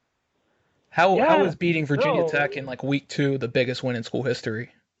 How is beating Virginia Tech in like week 2 the biggest win in school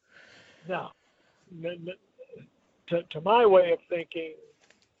history? No. To my way of thinking,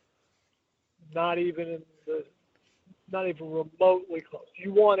 not even remotely close.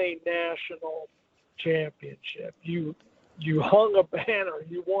 You won a national championship. You hung a banner.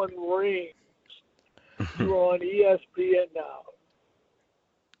 You won rings. You were on ESPN now.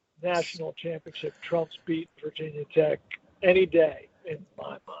 National championship trumps beat Virginia Tech any day in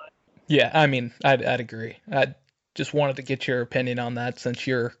my mind. Yeah, I mean, I'd agree. I just wanted to get your opinion on that since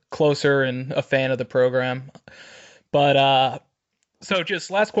you're closer and a fan of the program. But so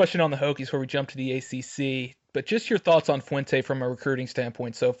just last question on the Hokies before we jump to the ACC. But just your thoughts on Fuente from a recruiting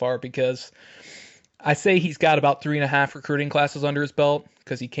standpoint so far, because I say he's got about 3.5 recruiting classes under his belt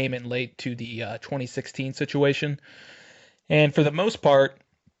because he came in late to the 2016 situation. And for the most part,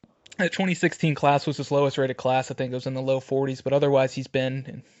 the 2016 class was his lowest rated class. I think it was in the low 40s, but otherwise he's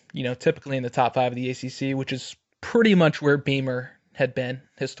been, typically in the top 5 of the ACC, which is pretty much where Beamer had been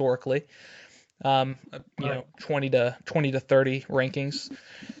historically. 20 to 30 rankings.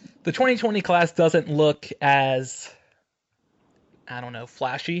 The 2020 class doesn't look as,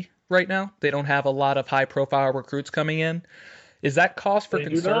 flashy right now. They don't have a lot of high-profile recruits coming in. Is that cause for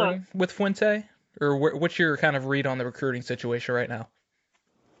concern with Fuente? Or what's your kind of read on the recruiting situation right now?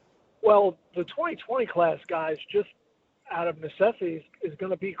 Well, the 2020 class, guys, just out of necessity, is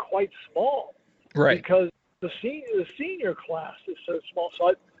going to be quite small. Right. Because the senior class is so small.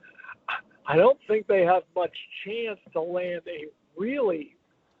 So I don't think they have much chance to land a really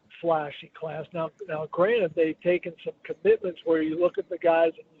flashy class. Now, granted, they've taken some commitments where you look at the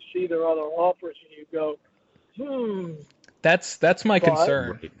guys and you see their other offers and you go, That's my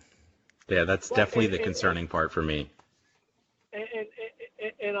concern. Right. Yeah, that's definitely the concerning part for me.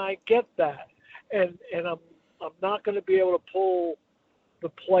 And I get that, and I'm not going to be able to pull the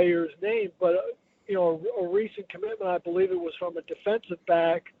player's name, but a recent commitment, I believe it was from a defensive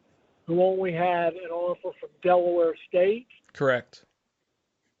back who only had an offer from Delaware State. Correct.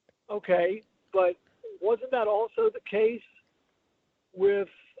 Okay, but wasn't that also the case with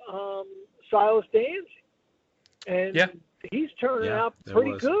Silas Danzy? And he's turning out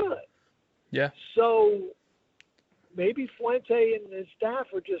pretty good. Yeah. So maybe Fuente and his staff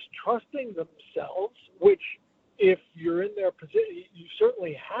are just trusting themselves, which if you're in their position, you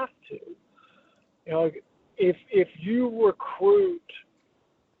certainly have to. If you recruit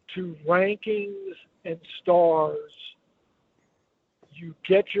to rankings and stars, you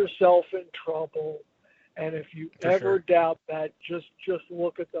get yourself in trouble. And if you ever doubt that, just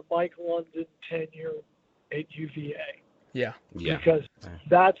look at the Mike London tenure at UVA. Yeah. Because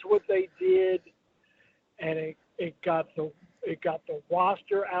that's what they did, and it got the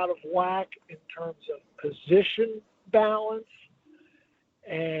roster out of whack in terms of position balance,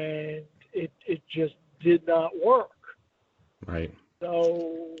 and it just did not work. Right.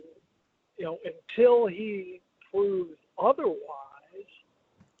 So, until he proves otherwise,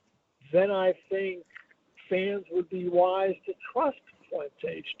 then I think fans would be wise to trust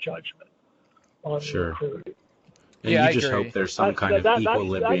Fuente's judgment on Sure. recruiting. And Yeah, you I just agree. hope there's some kind of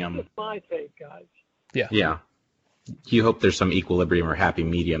equilibrium. That's just my take, guys. Yeah. You hope there's some equilibrium or happy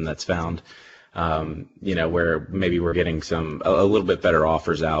medium that's found, where maybe we're getting a little bit better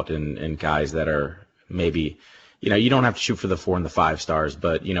offers out and guys that are maybe, you don't have to shoot for the 4 and the 5 stars,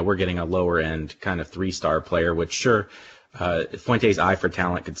 but, we're getting a lower end kind of 3-star player, which sure, Fuente's eye for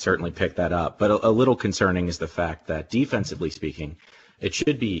talent could certainly pick that up. But a little concerning is the fact that defensively speaking, it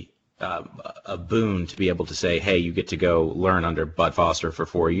should be a boon to be able to say, hey, you get to go learn under Bud Foster for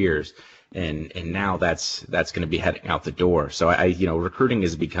 4 years. And now that's going to be heading out the door. So recruiting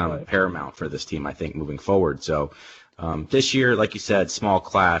has become paramount for this team, I think, moving forward. So this year, like you said, small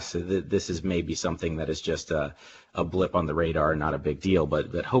class. This is maybe something that is just a blip on the radar, not a big deal.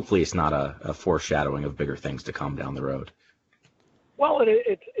 But hopefully, it's not a foreshadowing of bigger things to come down the road. Well,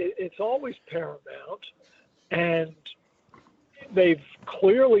 it's always paramount, and they've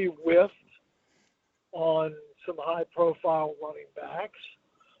clearly whiffed on some high-profile running backs.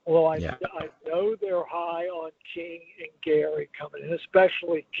 Although I know they're high on King and Gary coming in,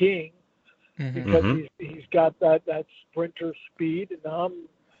 especially King, because he's got that sprinter speed, and I'm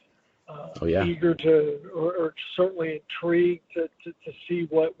eager to, or certainly intrigued to see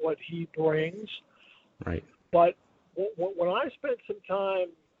what he brings. Right. But when I spent some time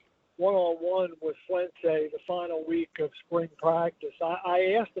one-on-one with Fuente the final week of spring practice,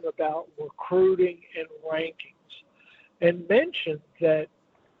 I asked him about recruiting and rankings and mentioned that,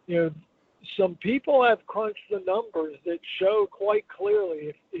 some people have crunched the numbers that show quite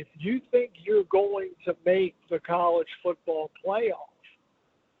clearly if you think you're going to make the college football playoff,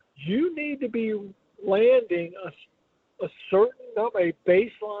 you need to be landing a certain number, a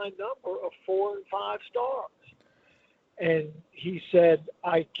baseline number of 4 and 5 stars. And he said,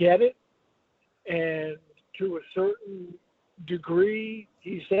 I get it. And to a certain degree,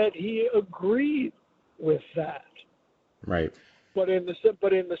 he said he agreed with that. Right. But in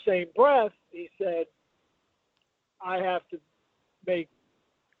the same breath, he said, I have to make,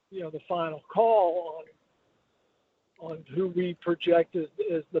 the final call on who we project as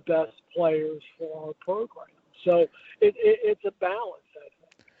the best players for our program. So it's a balance, I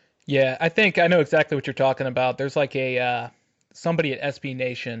think. Yeah, I know exactly what you're talking about. There's like somebody at SB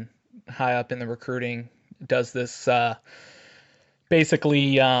Nation high up in the recruiting does this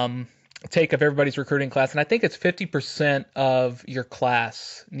basically take of everybody's recruiting class, and I think it's 50% of your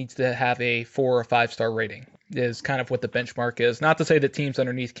class needs to have a 4 or 5 star rating is kind of what the benchmark is. Not to say that teams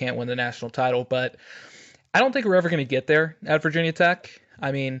underneath can't win the national title, but I don't think we're ever going to get there at Virginia Tech.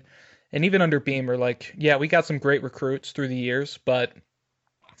 I mean, and even under Beamer, we got some great recruits through the years, but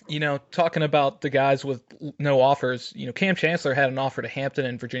talking about the guys with no offers, Cam Chancellor had an offer to Hampton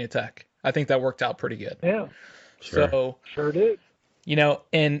and Virginia Tech. I think that worked out pretty good. Yeah. Sure. So, sure did.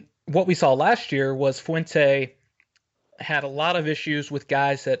 And what we saw last year was Fuente had a lot of issues with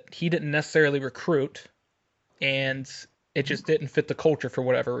guys that he didn't necessarily recruit, and it just didn't fit the culture for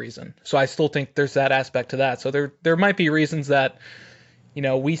whatever reason. So I still think there's that aspect to that. So there might be reasons that,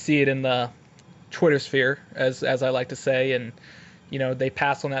 we see it in the Twitter sphere, as I like to say, and, they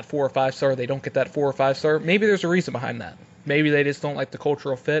pass on that 4 or 5 star, they don't get that 4 or 5 star. Maybe there's a reason behind that. Maybe they just don't like the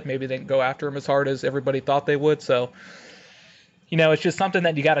cultural fit. Maybe they didn't go after him as hard as everybody thought they would. So, it's just something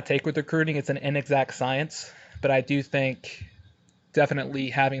that you got to take with recruiting. It's an inexact science, but I do think definitely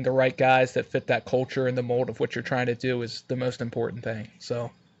having the right guys that fit that culture and the mold of what you're trying to do is the most important thing.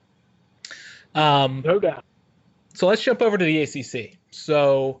 So, no doubt. So let's jump over to the ACC.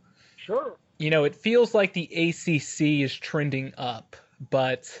 So, sure. It feels like the ACC is trending up,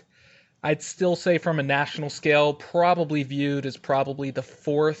 but I'd still say from a national scale, probably viewed as probably the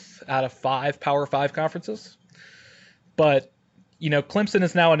 4th out of 5 Power 5 conferences. But Clemson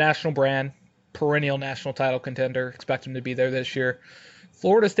is now a national brand, perennial national title contender. Expect them to be there this year.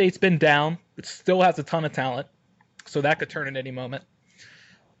 Florida State's been down, but still has a ton of talent, so that could turn at any moment.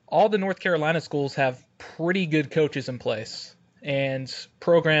 All the North Carolina schools have pretty good coaches in place and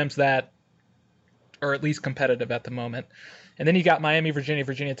programs that are at least competitive at the moment. And then you got Miami,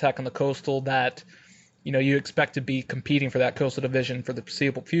 Virginia Tech on the Coastal that, you expect to be competing for that Coastal Division for the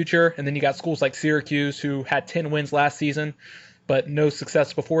foreseeable future. And then you got schools like Syracuse who had 10 wins last season, but no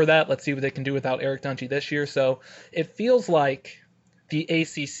success before that. Let's see what they can do without Eric Dungey this year. So it feels like the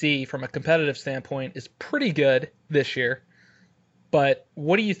ACC, from a competitive standpoint, is pretty good this year. But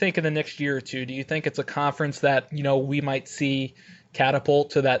what do you think in the next year or two? Do you think it's a conference that, we might see catapult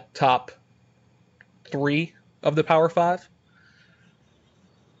to that top 3 of the Power 5?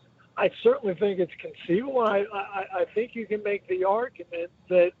 I certainly think it's conceivable. I think you can make the argument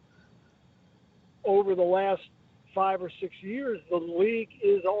that over the last 5 or 6 years, the league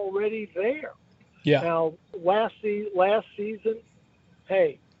is already there. Yeah. Now, last season,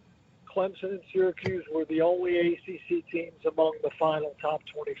 hey, Clemson and Syracuse were the only ACC teams among the final top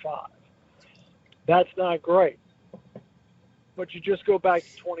 25. That's not great. But you just go back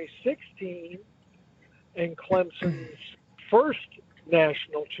to 2016 and Clemson's first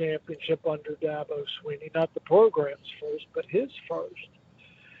national championship under Dabo Swinney, not the program's first, but his first.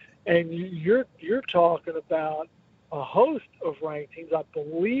 And you're talking about a host of ranked teams. I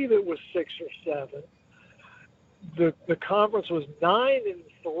believe it was 6 or 7. The conference was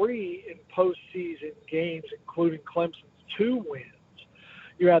 9-3 in postseason games, including Clemson's 2 wins.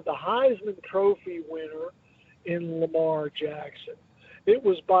 You had the Heisman Trophy winner in Lamar Jackson. It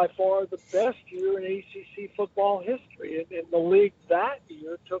was by far the best year in ACC football history, and the league that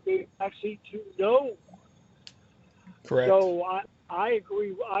year took it actually to no one. Correct. So I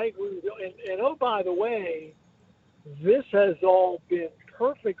agree. I agree with you. And oh, by the way, this has all been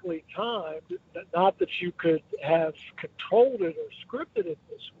perfectly timed. Not that you could have controlled it or scripted it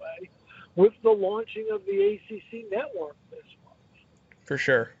this way, with the launching of the ACC network this month. For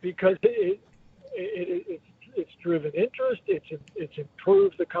sure. Because it's driven interest. It's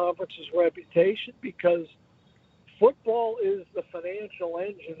improved the conference's reputation because football is the financial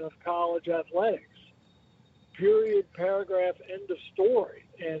engine of college athletics. Period, paragraph, end of story.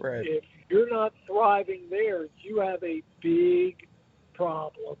 And right. If you're not thriving there, you have a big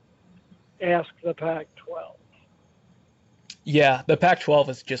problem. Ask the Pac-12. Yeah, the Pac-12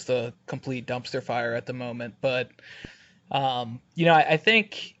 is just a complete dumpster fire at the moment. But, I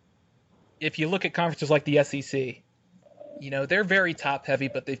think if you look at conferences like the SEC, they're very top-heavy,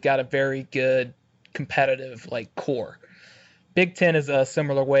 but they've got a very good competitive, core. Big Ten is a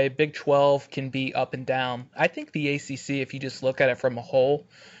similar way. Big 12 can be up and down. I think the ACC, if you just look at it from a whole,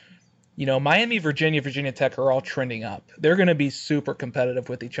 Miami, Virginia, Virginia Tech are all trending up. They're going to be super competitive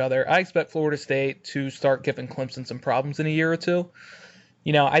with each other. I expect Florida State to start giving Clemson some problems in a year or two.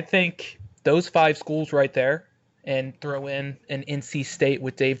 I think those 5 schools right there, and throw in an NC State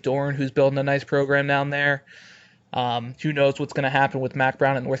with Dave Doeren, who's building a nice program down there. Who knows what's going to happen with Mac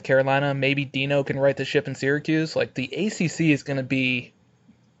Brown in North Carolina? Maybe Dino can right the ship in Syracuse. The ACC is going to be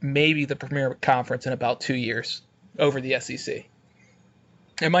maybe the premier conference in about 2 years over the SEC.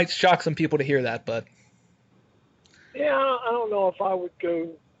 It might shock some people to hear that, but yeah, I don't know if I would go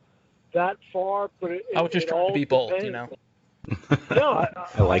that far. But I was just trying to be bold, No,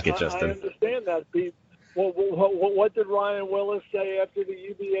 I like it, Justin. I understand that. What did Ryan Willis say after the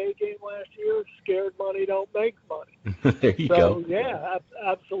UVA game last year? Scared money don't make money. There you go. Yeah,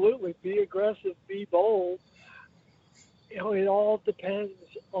 absolutely. Be aggressive, be bold. It all depends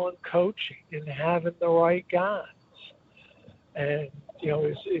on coaching and having the right guys. And,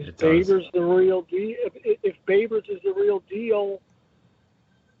 is Babers the real deal? If Babers is the real deal,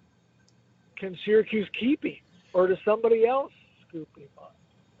 can Syracuse keep him? Or does somebody else scoop him up?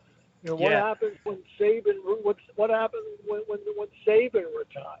 What happens when Saban? What happens when Saban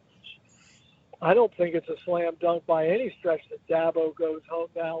retires? I don't think it's a slam dunk by any stretch that Dabo goes home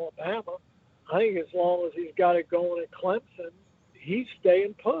to Alabama. I think as long as he's got it going at Clemson, he's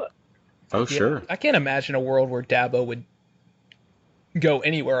staying put. Oh, sure. I can't imagine a world where Dabo would go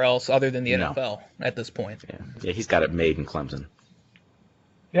anywhere else other than the NFL at this point. Yeah, he's got it made in Clemson.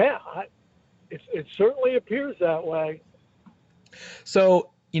 Yeah, it certainly appears that way. So,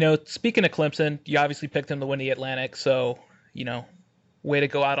 speaking of Clemson, you obviously picked him to win the Atlantic, so, way to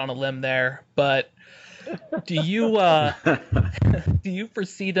go out on a limb there. But do you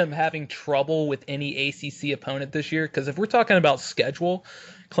foresee them having trouble with any ACC opponent this year? Because if we're talking about schedule,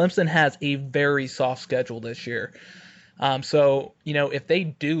 Clemson has a very soft schedule this year. So, if they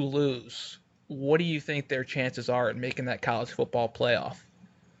do lose, what do you think their chances are at making that college football playoff?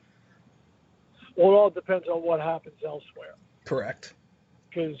 Well, it all depends on what happens elsewhere. Correct.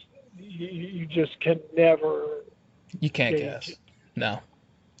 Because you just can never. You can't guess. It. No.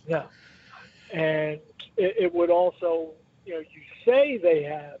 No. And it would also, you say they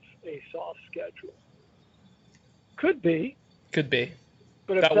have a soft schedule. Could be. Could be.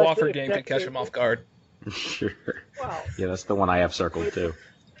 But that Wofford game could catch them off guard. Sure. Well, yeah, that's the one I have circled too.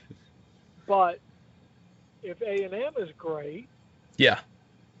 But if A&M is great. Yeah.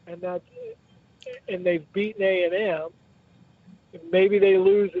 And they've beaten A&M. Maybe they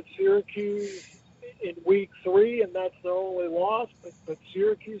lose at Syracuse in week 3, and that's their only loss. But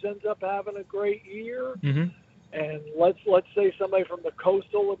Syracuse ends up having a great year. Mm-hmm. And let's say somebody from the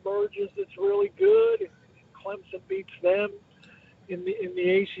Coastal emerges that's really good, and Clemson beats them in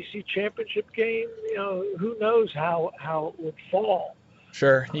the ACC championship game. Who knows how it would fall.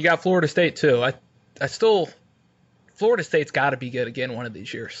 Sure, you got Florida State too. I still Florida State's got to be good again one of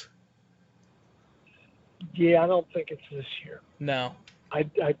these years. Yeah, I don't think it's this year. No. I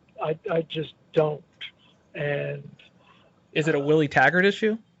just don't. And is it a Willie Taggart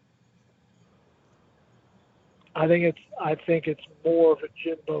issue? I think it's more of a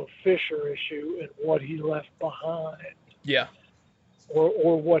Jimbo Fisher issue and what he left behind. Yeah.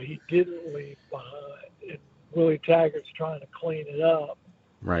 Or what he didn't leave behind. And Willie Taggart's trying to clean it up.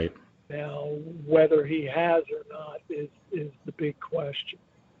 Right. Now, whether he has or not is the big question.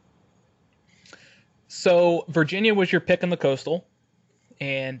 So Virginia was your pick in the Coastal,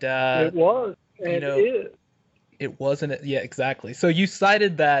 and it was, and it is. It wasn't. Yeah, exactly. So you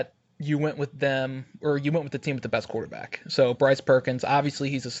cited that you went with them, or you went with the team with the best quarterback. So Bryce Perkins, obviously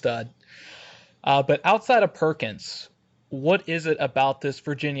he's a stud. But outside of Perkins, what is it about this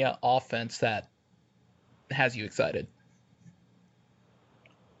Virginia offense that has you excited?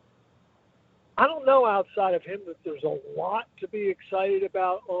 I don't know outside of him that there's a lot to be excited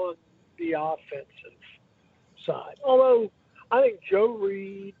about on the offensive side. Although I think Joe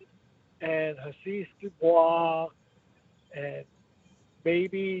Reed and Hasise Dubois and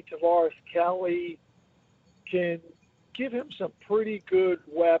maybe Tavares Kelly can give him some pretty good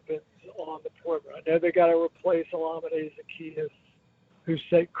weapons on the perimeter. I know they got to replace Olamide Zaccheaus, who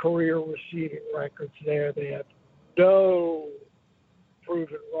set career receiving records there. They have no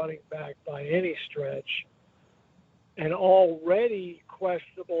proven running back by any stretch. And already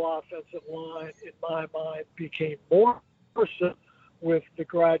questionable offensive line, in my mind, became more so with the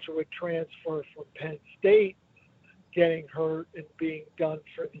graduate transfer from Penn State getting hurt and being done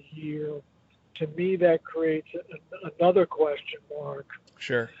for the year. To me, that creates another question mark.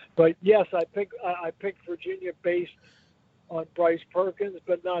 Sure. But yes, I picked Virginia based on Bryce Perkins,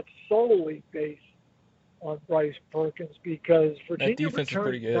 but not solely based on Bryce Perkins, because Virginia that defense is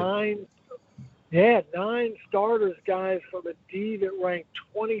pretty good. nine starters, guys, from a D that ranked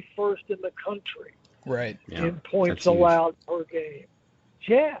 21st in the country. Right. Yeah, in points allowed per game.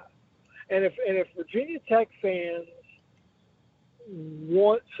 Yeah. And if Virginia Tech fans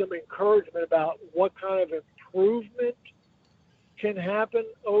want some encouragement about what kind of improvement can happen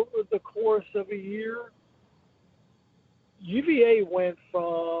over the course of a year, UVA went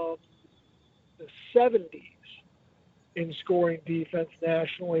from the 70s in scoring defense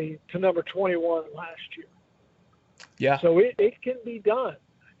nationally to number 21 last year. Yeah. So it can be done.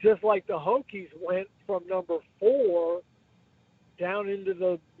 Just like the Hokies went from number 4 down into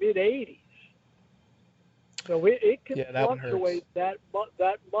the mid-80s. So it can fluctuate that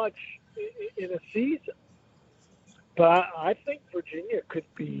much in a season. But I think Virginia could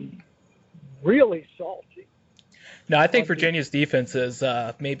be really salty. No, I think Virginia's defense is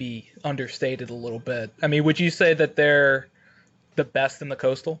maybe understated a little bit. I mean, would you say that they're the best in the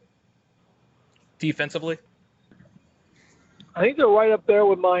Coastal defensively? I think they're right up there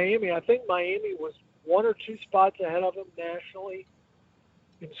with Miami. I think Miami was 1 or 2 spots ahead of them nationally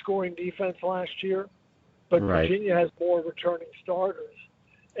in scoring defense last year. But right. Virginia has more returning starters.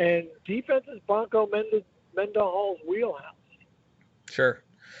 And defense is Bronco Mendenhall's wheelhouse. Sure.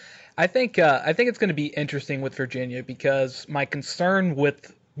 I think it's going to be interesting with Virginia, because my concern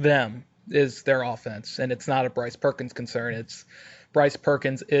with them is their offense, and it's not a Bryce Perkins concern. It's Bryce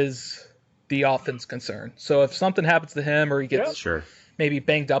Perkins is the offense concern. So if something happens to him, or he gets maybe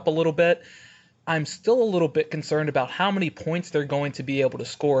banged up a little bit, I'm still a little bit concerned about how many points they're going to be able to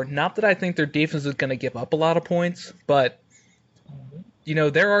score. Not that I think their defense is going to give up a lot of points, but you know,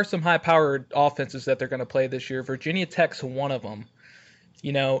 there are some high-powered offenses that they're going to play this year. Virginia Tech's one of them.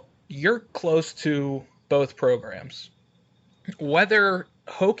 You know, you're close to both programs. Whether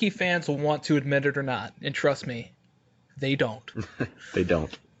Hokie fans will want to admit it or not, and trust me, they don't. They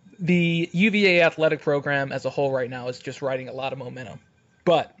don't. The UVA athletic program as a whole right now is just riding a lot of momentum.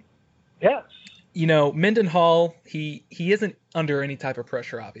 But, yes, you know, Mendenhall, he isn't under any type of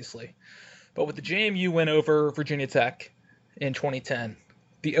pressure, obviously. But with the JMU win over Virginia Tech in 2010,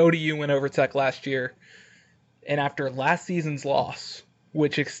 the ODU went over Tech last year, and after last season's loss,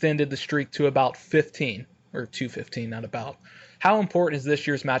 which extended the streak to about 15, or 215, not about. How important is this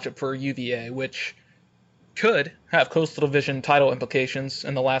year's matchup for UVA, which could have Coastal Division title implications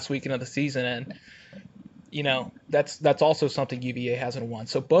in the last weekend of the season? And, you know, that's also something UVA hasn't won.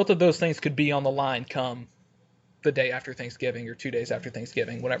 So both of those things could be on the line come the day after Thanksgiving, or 2 days after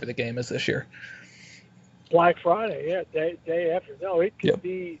Thanksgiving, whatever the game is this year. Black Friday, yeah, day after. No, it could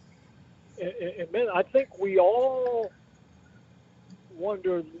be. And I think we all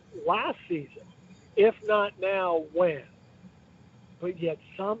wondered last season, if not now, when. But yet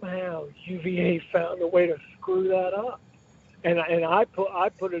somehow UVA found a way to screw that up, and I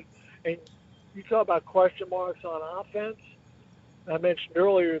put it. And you talk about question marks on offense. I mentioned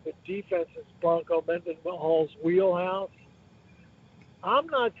earlier the defense is Bronco Mendenhall's wheelhouse. I'm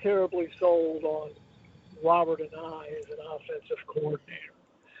not terribly sold on Robert Anae as an offensive coordinator.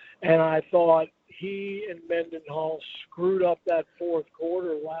 And I thought he and Mendenhall screwed up that fourth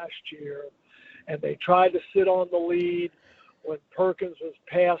quarter last year, and they tried to sit on the lead when Perkins was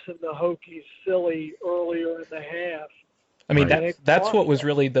passing the Hokies silly earlier in the half. I mean, Right. that's what was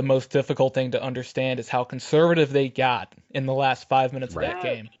really the most difficult thing to understand is how conservative they got in the last 5 minutes of that Right.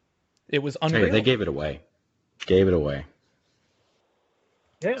 game. It was Hey, unreal. they gave it away. Gave it away.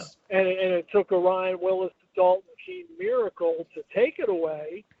 Yeah, and it took a Ryan Willis to Dalton Keene miracle to take it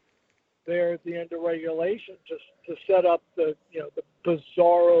away there at the end of regulation just to set up the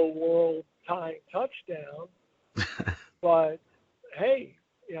bizarro world tying touchdown. But hey,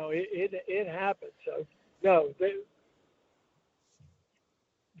 it happened. So no,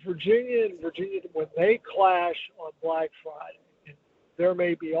 Virginia when they clash on Black Friday, and there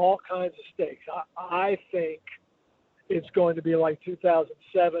may be all kinds of stakes. I think it's going to be like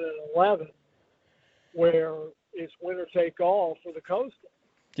 2007 and 11, where it's winner take all for the Coastal.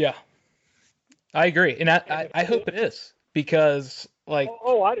 Yeah, I agree, and I hope it is because I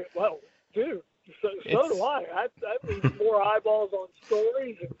do. Well, dude, so do I. That means more eyeballs on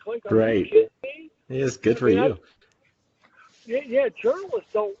stories and click on. Right. Are you kidding me? It's good for you. Yeah,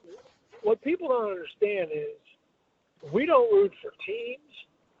 journalists don't. What people don't understand is we don't root for teams.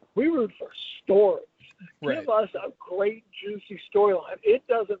 We root for stories. Right. Give us a great, juicy storyline. It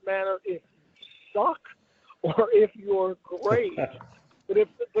doesn't matter if you suck or if you're great. but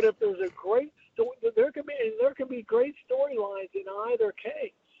if there's a great story, there can be great storylines in either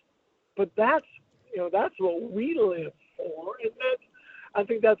case. But that's what we live for, and I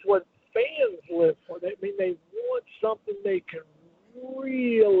think that's what fans live for. They want something they can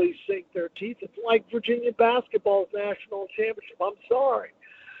really sink their teeth into, like Virginia basketball's national championship. I'm sorry.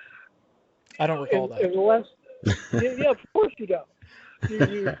 I don't recall that. Unless, yeah, of course you don't.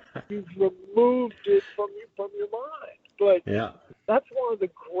 You've removed it from your mind. But Yeah. that's one of the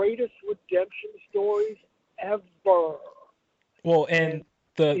greatest redemption stories ever. Well, and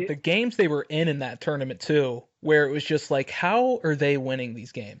the games they were in that tournament too, where it was just like, how are they winning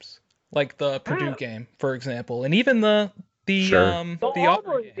these games? Like the Purdue game, for example, and even the Sure. The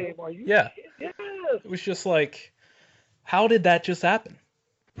Auburn game. Are you? Yeah. Yes. It was just like, how did that just happen?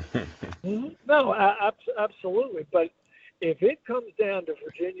 No, absolutely. But if it comes down to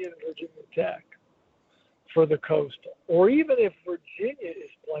Virginia and Virginia Tech for the Coastal, or even if Virginia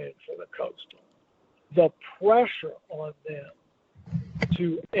is playing for the Coastal, the pressure on them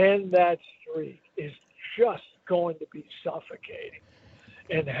to end that streak is just going to be suffocating.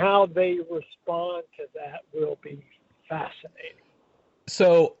 And how they respond to that will be fascinating.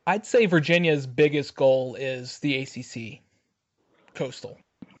 So I'd say Virginia's biggest goal is the ACC Coastal.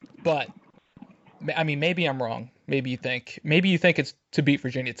 But I mean, maybe I'm wrong. Maybe you think it's to beat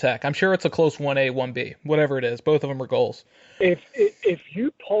Virginia Tech. I'm sure it's a close 1A, 1B, whatever it is. Both of them are goals. If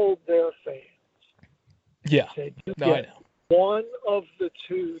you polled their fans, yeah, said I know. One of the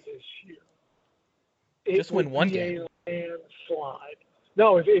two this year, just win one game. A landslide.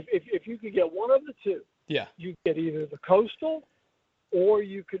 No, if you could get one of the two, yeah, you get either the Coastal or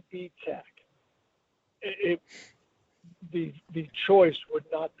you could beat Tech. The choice would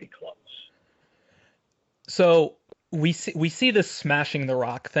not be close. So we see this smashing the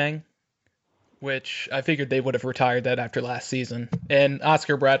rock thing, which I figured they would have retired that after last season. And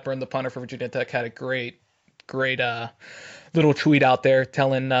Oscar Bradburn, the punter for Virginia Tech, had a great little tweet out there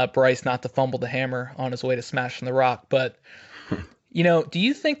telling Bryce not to fumble the hammer on his way to smashing the rock. But do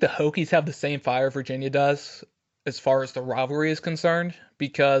you think the Hokies have the same fire Virginia does as far as the rivalry is concerned?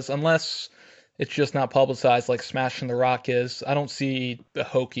 Because unless it's just not publicized like smashing the rock is, I don't see the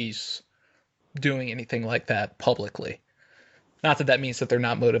Hokies doing anything like that publicly. Not that means that they're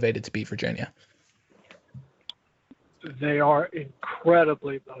not motivated to beat Virginia. They are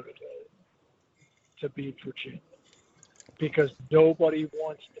incredibly motivated to beat Virginia because nobody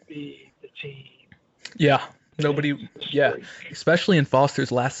wants to be the team. Yeah, nobody. Yeah, especially in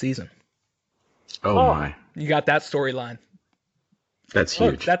Foster's last season. Oh my! You got that storyline. That's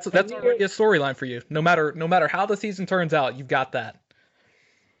huge. Look, that's already a storyline for you. No matter how the season turns out, you've got that.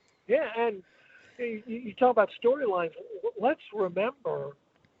 Yeah, and you talk about storylines. Let's remember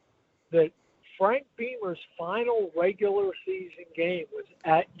that Frank Beamer's final regular season game was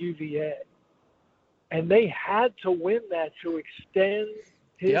at UVA, and they had to win that to extend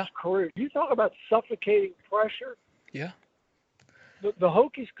his career. You talk about suffocating pressure. Yeah. The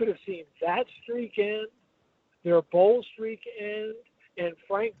Hokies could have seen that streak end, their bowl streak end, and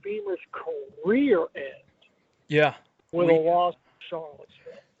Frank Beamer's career end Yeah. with a loss to Charlottesville.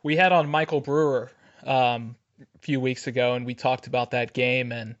 We had on Michael Brewer a few weeks ago, and we talked about that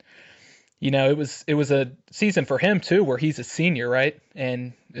game, and it was a season for him too, where he's a senior, right?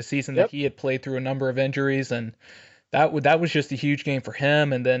 And a season that he had played through a number of injuries, and that was just a huge game for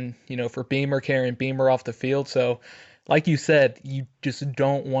him. And then for Beamer, carrying Beamer off the field. So, like you said, you just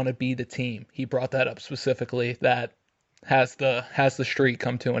don't want to be the team. He brought that up specifically, that has the streak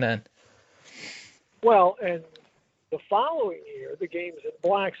come to an end. Well, and the following year, the game's in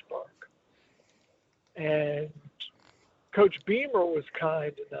Blacksburg, and Coach Beamer was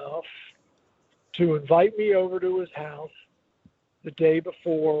kind enough to invite me over to his house the day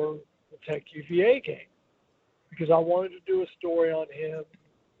before the Tech UVA game, because I wanted to do a story on him,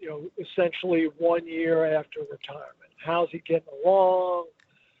 essentially 1 year after retirement. How's he getting along?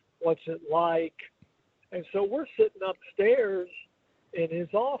 What's it like? And so we're sitting upstairs in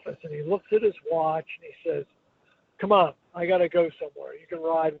his office, and he looks at his watch and he says, "Come on, I got to go somewhere. You can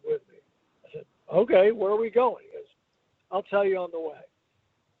ride with me." I said, "Okay, where are we going?" He goes, "I'll tell you on the way."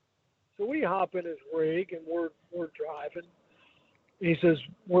 So we hop in his rig and we're driving. He says,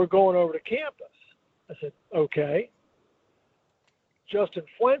 "We're going over to campus." I said, "Okay." Justin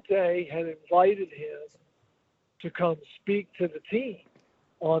Fuente had invited him to come speak to the team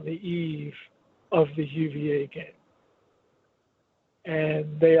on the eve of the UVA game.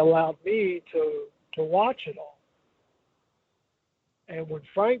 And they allowed me to watch it all. And when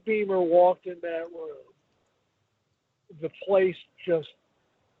Frank Beamer walked in that room, the place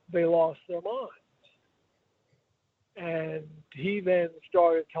they lost their minds. And he then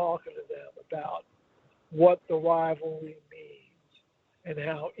started talking to them about what the rivalry means, and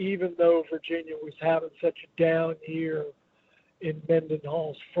how even though Virginia was having such a down year in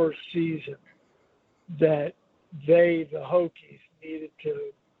Mendenhall's first season, that they, the Hokies, needed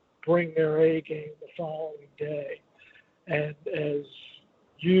to bring their A game the following day. And as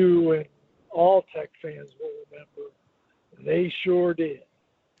you and all Tech fans will remember, they sure did.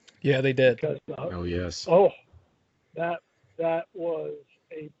 Yeah, they did. Because Oh, yes. That was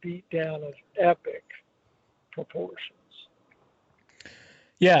a beatdown of epic proportions.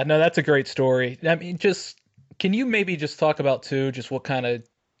 Yeah, no, that's a great story. I mean, can you maybe just talk about too, just what kind of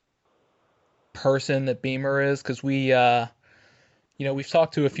person that Beamer is? Because we've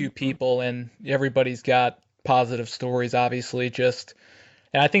talked to a few people, and everybody's got positive stories, obviously.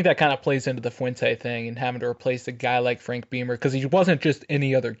 And I think that kind of plays into the Fuente thing and having to replace a guy like Frank Beamer, because he wasn't just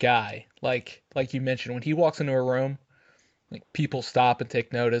any other guy. Like you mentioned, when he walks into a room, like, people stop and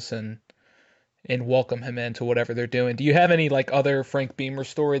take notice and welcome him into whatever they're doing. Do you have any other Frank Beamer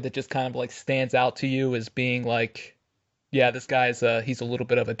story that just kind of stands out to you as being like, yeah, this guy's he's a little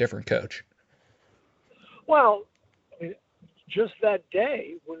bit of a different coach? Well, I mean, just that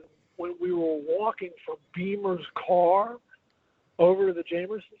day when we were walking from Beamer's car over to the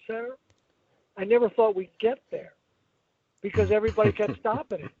Jamerson Center, I never thought we'd get there because everybody kept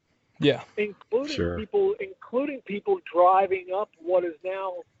stopping it. Yeah, including people driving up what is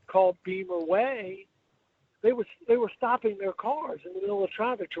now called Beamer Way. They were stopping their cars in the middle of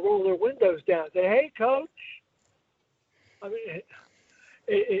traffic to roll their windows down and say, "Hey, Coach." I mean,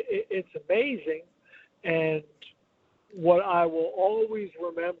 it's amazing. And what I will always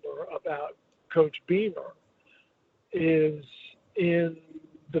remember about Coach Beamer is, in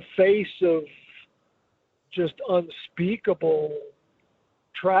the face of just unspeakable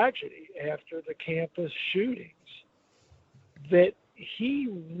tragedy after the campus shootings, that he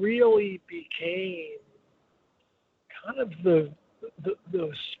really became kind of the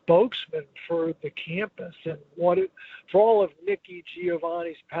spokesman for the campus, and for all of Nikki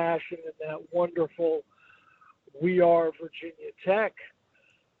Giovanni's passion and that wonderful "We Are Virginia Tech"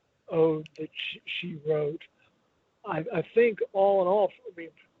 ode that she wrote. I think all in all, I mean,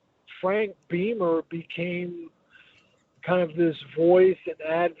 Frank Beamer became kind of this voice and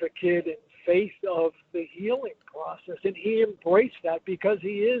advocate and face of the healing process, and he embraced that because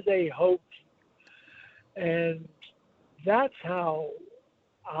he is a Hokie. And that's how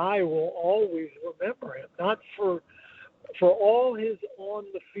I will always remember him, not for all his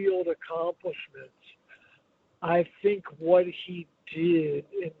on-the-field accomplishments. I think what he did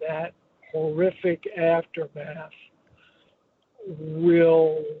in that horrific aftermath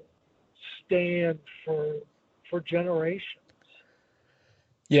will stand for generations.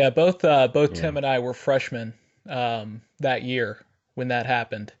 Yeah, both Tim and I were freshmen that year when that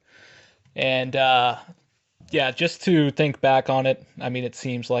happened. And just to think back on it, I mean, it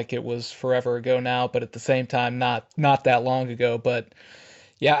seems like it was forever ago now, but at the same time, not that long ago. But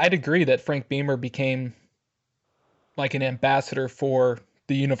yeah, I'd agree that Frank Beamer became like an ambassador for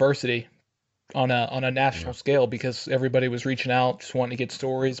the university on a national scale, because everybody was reaching out, just wanting to get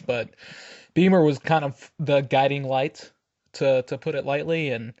stories. But Beamer was kind of the guiding light, to put it lightly.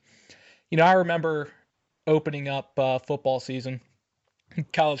 And I remember opening up football season,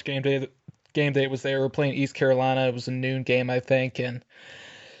 college game day. Game day was there. We were playing East Carolina. It was a noon game, I think, and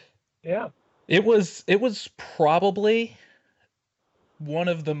Yeah. it was probably one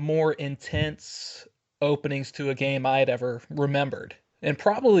of the more intense openings to a game I had ever remembered, and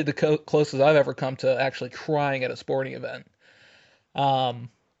probably the closest I've ever come to actually crying at a sporting event.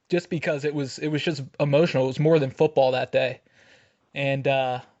 Just because it was just emotional. It was more than football that day, and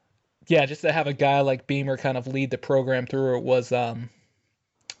yeah, just to have a guy like Beamer kind of lead the program through it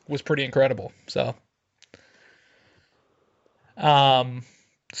was pretty incredible. So,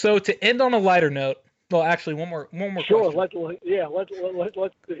 so to end on a lighter note, well, actually, one more Sure. question. Let's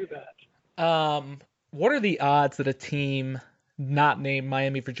do that. What are the odds that a team not named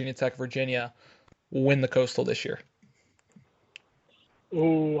Miami, Virginia Tech, Virginia will win the Coastal this year?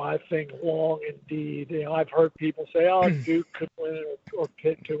 Ooh, I think long indeed. I've heard people say, "Oh, Duke could win it or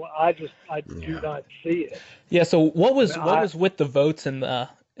Pitt could win." I do not see it. Yeah. So what was with the votes in the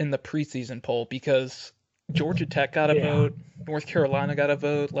preseason poll? Because Georgia Tech got a vote, North Carolina got a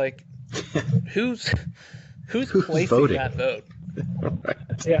vote. Like, who's placing voting? that vote?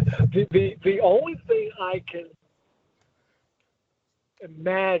 Yeah. The only thing I can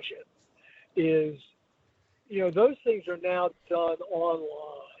imagine is, those things are now done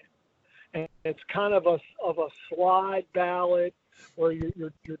online, and it's kind of a slide ballot where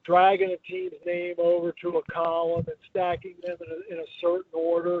you're dragging a team's name over to a column and stacking them in a certain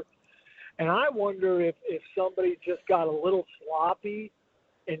order. And I wonder if somebody just got a little sloppy,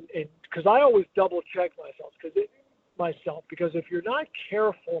 and because I always double check myself because if you're not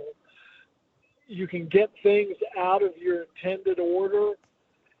careful, you can get things out of your intended order.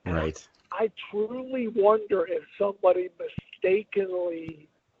 Right. I truly wonder if somebody mistakenly.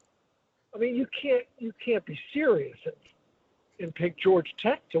 I mean, you can't be serious and pick Georgia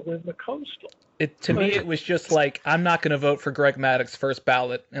Tech to win the Coastal. To me, it was just like, I'm not going to vote for Greg Maddox first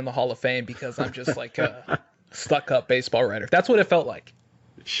ballot in the Hall of Fame because I'm just like a stuck-up baseball writer. That's what it felt like.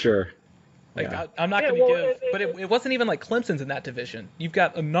 Sure. Like, Yeah. I'm not going to give, but it wasn't even like Clemson's in that division. You've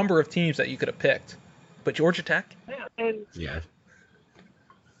got a number of teams that you could have picked, but Georgia Tech? Yeah, and Yeah.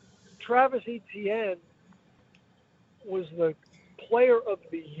 Travis Etienne was the player of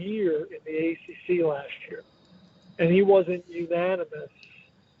the year in the ACC last year, and he wasn't unanimous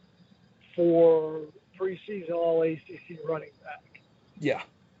for preseason All-ACC running back. Yeah.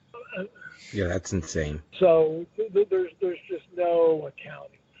 Yeah, that's insane. So there's just no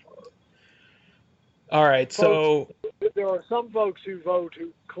accounting for it. All right, so There are some folks who vote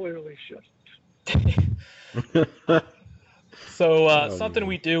who clearly shouldn't. Something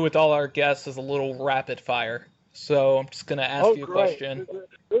we do with all our guests is a little rapid fire. So I'm just going to ask you a great. question.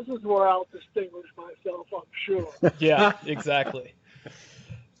 This is where I'll distinguish myself, I'm sure. Yeah, exactly.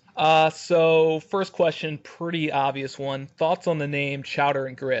 So first question, pretty obvious one. Thoughts on the name Chowder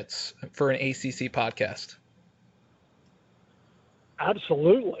and Grits for an ACC podcast?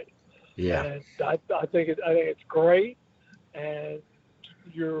 Absolutely. Yeah. And I think it's great. And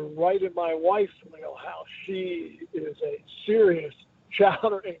you're right in my wife's wheelhouse. She is a serious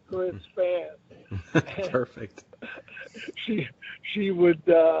Chowder and Grits fan. Perfect. She would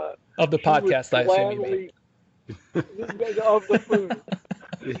Of the podcast, I assume you mean. Of the food.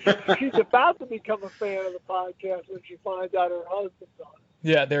 She's about to become a fan of the podcast when she finds out her husband's on it.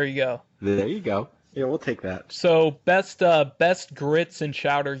 Yeah, there you go. There you go. Yeah, we'll take that. So best grits and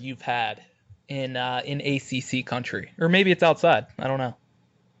chowder you've had in ACC country, or maybe it's outside. I don't know.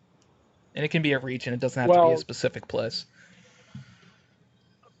 And it can be a region. It doesn't have to be a specific place.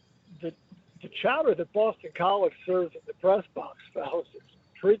 The chowder that Boston College serves in the press box, fellas, is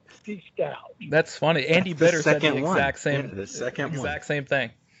pretty stout. That's funny. Andy Bitter said the exact same. Yeah, the second exact same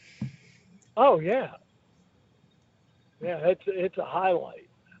thing. Oh yeah, it's a highlight.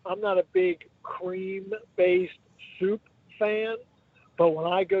 I'm not a big cream-based soup fan, but when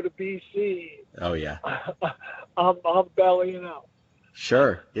I go to BC, oh yeah, I'm bellying out.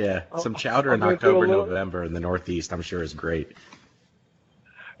 Sure, yeah. Some chowder in October, November in the Northeast, I'm sure is great.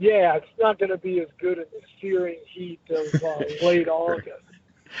 Yeah, it's not going to be as good in the searing heat of late August.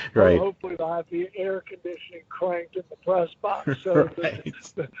 Right. So hopefully they'll have the air conditioning cranked in the press box so Right.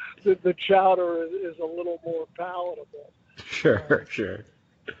 the chowder is a little more palatable. Sure.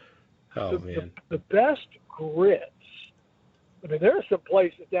 Oh, man. The best grits, I mean, there are some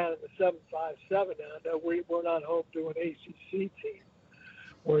places down in the 757 now that we're not home to an ACC team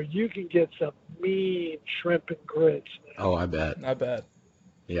where you can get some mean shrimp and grits. Oh, I bet. I bet.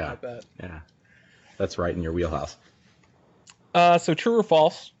 Yeah. I bet. Yeah. That's right in your wheelhouse. So true or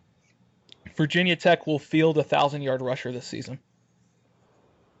false? Virginia Tech will field a 1,000-yard rusher this season.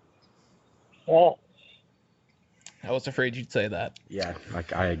 False. I was afraid you'd say that. Yeah,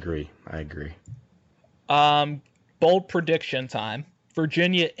 I agree. Bold prediction time.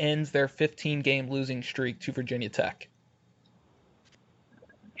 Virginia ends their 15-game losing streak to Virginia Tech.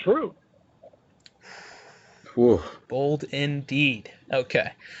 True. Whew. Bold indeed.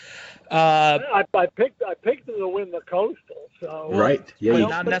 Okay. I picked them to win the Coastal. So Right. Yeah. I But don't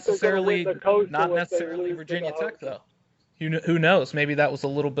not think they're gonna win necessarily, the Coastal not if they necessarily lose to Virginia the Tech Hokies. though. Who knows? Maybe that was a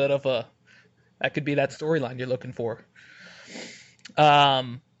little bit of a. That could be that storyline you're looking for.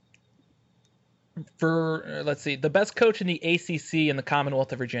 Let's see, the best coach in the ACC in the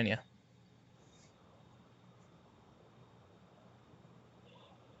Commonwealth of Virginia.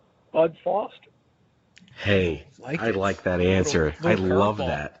 Bud Foster. Hey, Like I it. like that answer. Little I love curveball.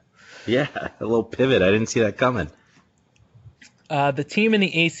 that. Yeah, a little pivot. I didn't see that coming. The team in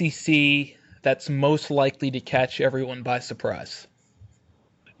the ACC that's most likely to catch everyone by surprise.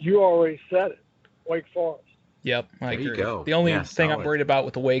 You already said it. Wake Forest. Yep, I There you agree. go. The only Yeah, thing I'm solid. worried about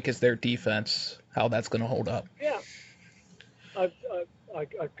with the Wake is their defense, how that's going to hold up. Yeah.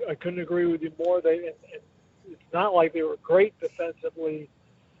 I couldn't agree with you more. And it's not like they were great defensively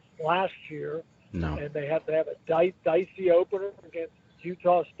last year, No. and they had to have a dicey opener against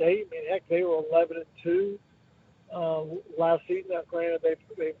Utah State. I mean, heck, they were 11-2 last season. Now, granted,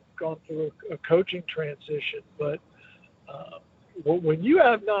 they've gone through a coaching transition, but when you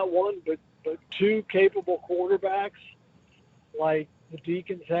have not one but two capable quarterbacks like the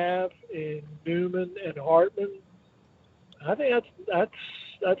Deacons have in Newman and Hartman, I think that's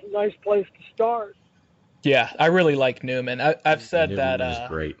a nice place to start. Yeah, I really like Newman. I've said Newman that was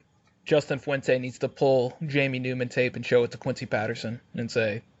great. Justin Fuente needs to pull Jamie Newman tape and show it to Quincy Patterson and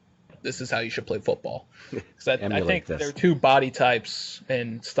say, this is how you should play football. Because I Emulate think this. their two body types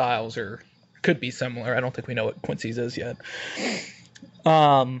and styles could be similar. I don't think we know what Quincy's is yet.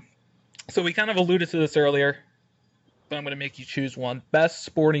 So we kind of alluded to this earlier, but I'm going to make you choose one. Best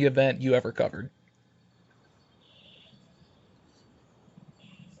sporting event you ever covered.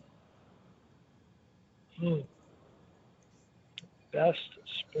 Best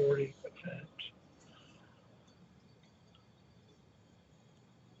sporting event.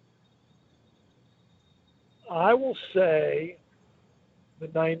 I will say the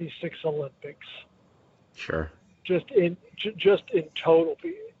 '96 Olympics. Sure. Just in total.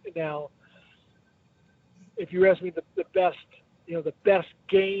 Now, if you ask me the best, the best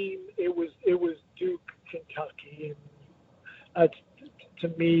game, it was Duke Kentucky, and that's to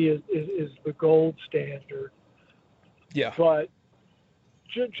me is the gold standard. Yeah. But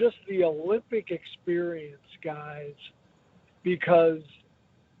just the Olympic experience, guys, because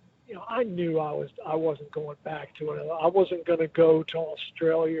I knew I wasn't going back to it. I wasn't going to go to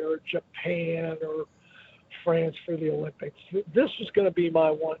Australia or Japan or France for the Olympics. This was going to be my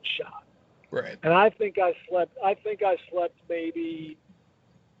one shot. Right. And I think I slept maybe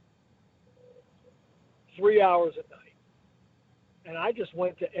 3 hours a night. And I just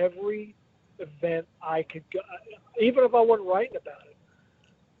went to every event I could go, even if I wasn't writing about it.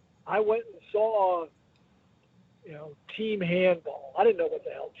 I went and saw, team handball. I didn't know what the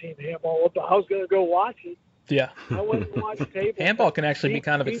hell team handball was, but I was going to go watch it. Yeah. I went and watched table. Handball can actually be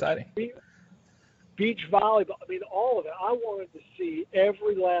kind of exciting. Beach volleyball. I mean, all of it. I wanted to see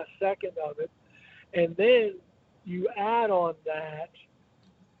every last second of it. And then you add on that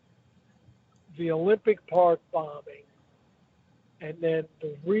the Olympic Park bombing, and then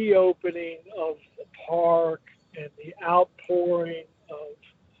the reopening of the park and the outpouring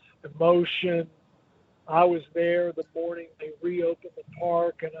of emotion. I was there the morning they reopened the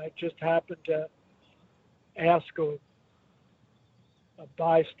park, and I just happened to ask a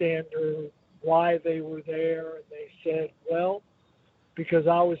bystander why they were there, and they said, well, because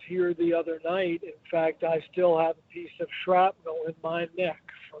I was here the other night. In fact, I still have a piece of shrapnel in my neck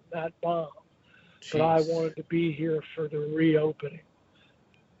from that bomb. Jeez. But I wanted to be here for the reopening.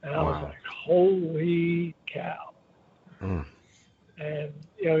 And I was Wow. like, holy cow. Mm. And,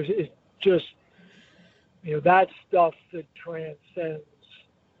 it's just, that stuff that transcends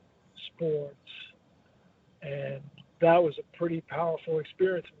sports. And that was a pretty powerful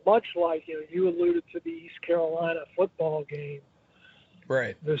experience, much like, you alluded to the East Carolina football game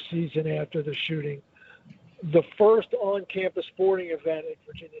Right. the season after the shooting. The first on-campus sporting event at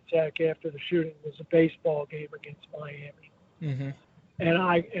Virginia Tech after the shooting was a baseball game against Miami. Mm-hmm. And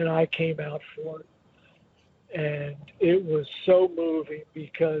I came out for it. And it was so moving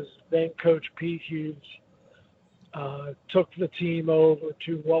because then Coach Pete Hughes took the team over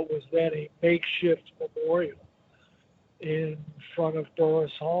to what was then a makeshift memorial in front of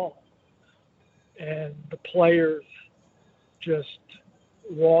Burris Hall. And the players just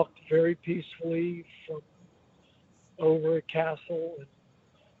walked very peacefully from over at Castle and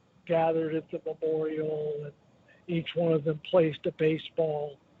gathered at the memorial, and each one of them placed a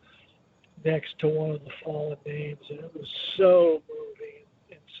baseball next to one of the fallen names, and it was so moving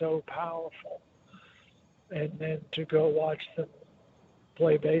and so powerful. And then to go watch them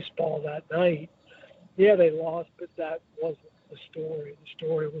play baseball that night, yeah, they lost, but that wasn't the story. The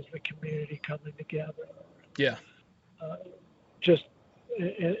story was the community coming together. Yeah. Just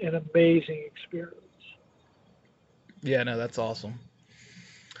an amazing experience. Yeah, no, that's awesome.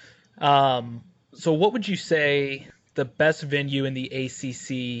 So what would you say the best venue in the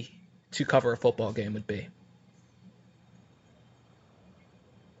ACC to cover a football game would be?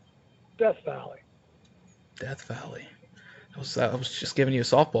 Death Valley. Death Valley. I was just giving you a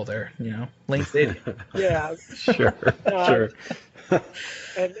softball there, Lane Stadium. Yeah. Sure. Sure.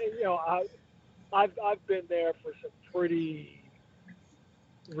 And I've been there for some pretty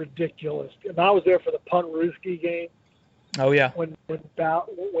ridiculous. And I was there for the Punt-Ruski game. Oh yeah. When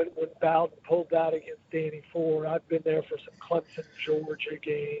Bowden pulled that against Danny Ford. I've been there for some Clemson Georgia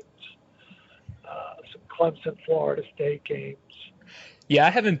games, some Clemson Florida State games. Yeah, I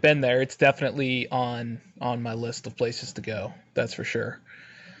haven't been there. It's definitely on my list of places to go. That's for sure.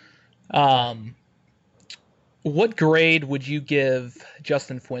 What grade would you give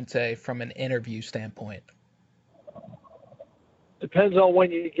Justin Fuente from an interview standpoint? Depends on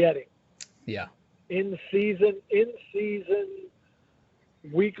when you get him. Yeah. In season,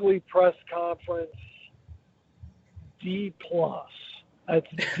 weekly press conference, D+. That's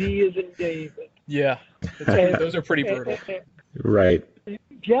D as in David. Yeah. Those are pretty brutal. Right.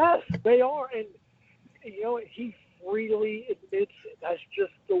 Yes, they are. And, he freely admits it. That's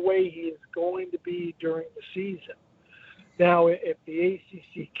just the way he is going to be during the season. Now, if the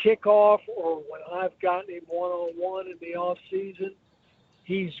ACC kickoff or when I've gotten him one-on-one in the off season,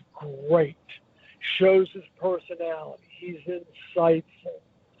 he's great. Shows his personality. He's insightful.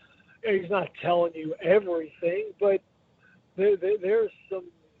 He's not telling you everything, but there's some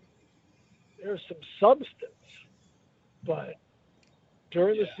substance. But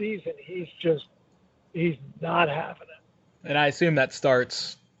during the season, he's not having it. And I assume that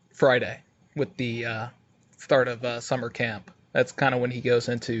starts Friday with the start of summer camp. That's kind of when he goes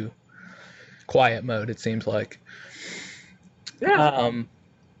into quiet mode, it seems like. Yeah.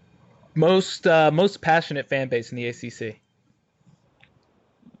 Most passionate fan base in the ACC.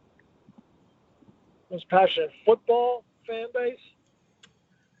 Most passionate football fan base?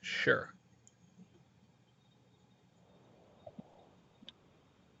 Sure.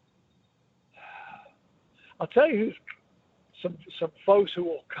 I'll tell you who's some folks who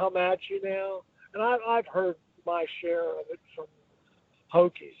will come at you now, and I've heard my share of it from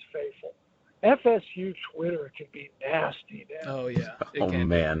Hokies faithful. FSU Twitter can be nasty now. Oh yeah.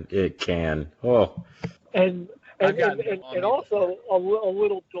 Man, it can. Oh. And also a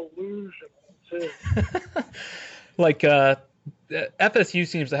little delusional too. Like FSU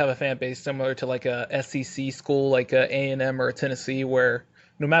seems to have a fan base similar to like a SEC school, like a A&M or a Tennessee, where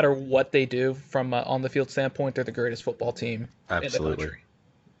no matter what they do from on the field standpoint, they're the greatest football team Absolutely. in the country.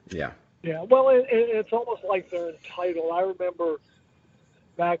 Yeah. Yeah. Well, it's almost like they're entitled. I remember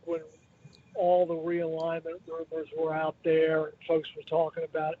back when all the realignment rumors were out there and folks were talking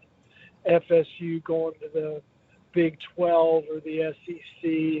about FSU going to the Big 12 or the SEC.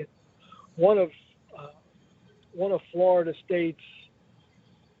 And one of Florida State's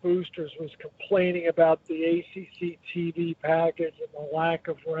boosters was complaining about the ACC TV package and the lack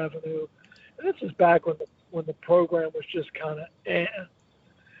of revenue. And this is back when the program was just kind of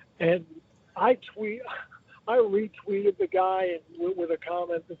And I retweeted the guy with a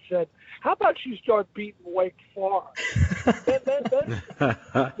comment that said, "How about you start beating Wake Forest? then we'll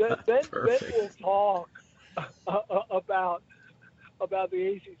talk about the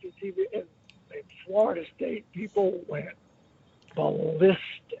ACC TV." And Florida State people went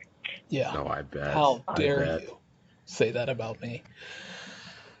ballistic. Yeah. No, I bet. How dare you say that about me?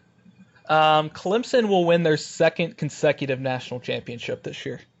 Clemson will win their second consecutive national championship this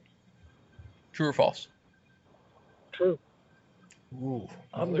year. True or false? True. Ooh,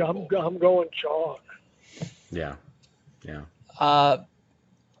 I'm going chalk. Yeah. Yeah.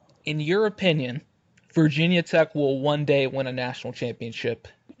 In your opinion, Virginia Tech will one day win a national championship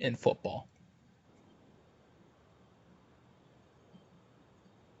in football?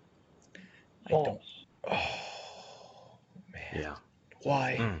 False. Yeah.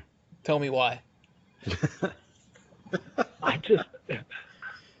 Why? Tell me why. I just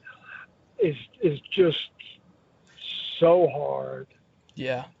is just so hard,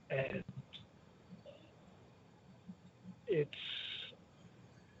 Yeah. and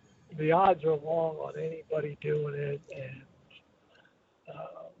the odds are long on anybody doing it. And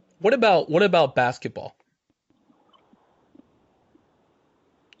What about basketball?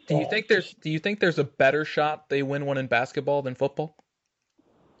 Do you think there's a better shot they win one in basketball than football?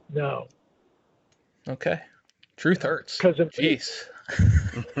 no, Okay. Truth hurts. because Jeez.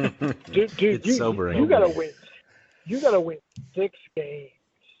 dude, It's sobering. you gotta win. You gotta win 6 games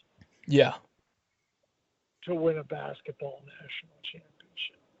Yeah. to win a basketball national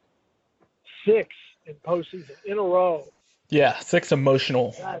championship. 6 in postseason in a row. Yeah. 6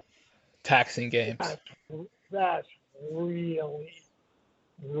 emotional, That, taxing games. that's really,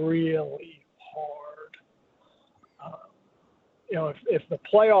 really hard. If the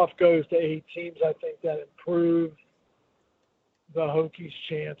playoff goes to 8 teams, I think that improves the Hokies'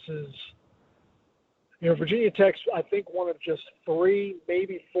 chances. Virginia Tech's, I think, one of just 3,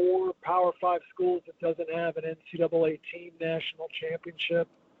 maybe 4 Power 5 schools that doesn't have an NCAA team national championship.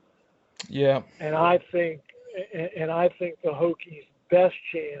 Yeah. And I think the Hokies' best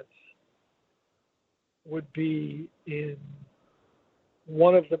chance would be in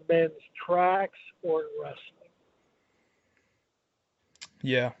one of the men's tracks or in wrestling.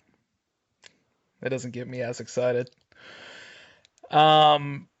 Yeah. That doesn't get me as excited.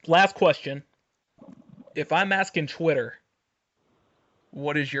 Last question. If I'm asking Twitter,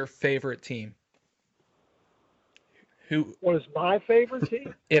 what is your favorite team? What is my favorite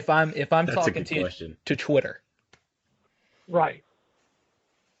team? If I'm That's talking to Twitter. Right.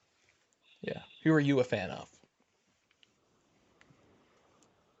 Yeah. Who are you a fan of?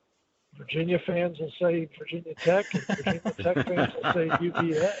 Virginia fans will say Virginia Tech, and Virginia Tech fans will say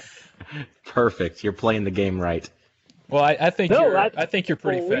UVA. Perfect. You're playing the game right. Well, I think you're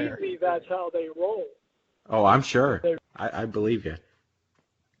pretty fair. Believe me, that's how they roll. Oh, I'm sure. I believe you.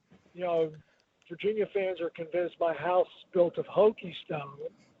 Virginia fans are convinced my house is built of Hokie stone,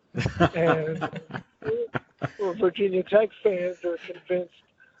 and Virginia Tech fans are convinced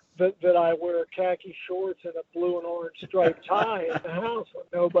that I wear khaki shorts and a blue and orange striped tie in the house when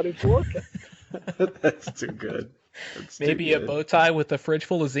nobody's looking. That's too good. Maybe a bow tie with a fridge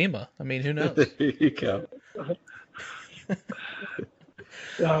full of Zima. I mean, who knows? There you go.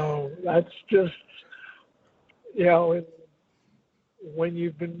 So that's just, and when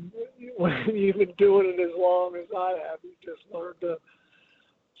you've been doing it as long as I have, you just learn to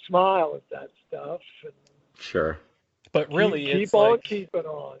smile at that stuff. And Sure. But really, keep on keeping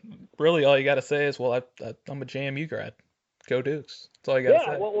on. Really, all you got to say is, well, I'm a JMU grad. Go Dukes. That's all you got to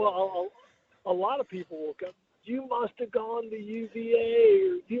say. Yeah, well, a lot of people will go, you must have gone to UVA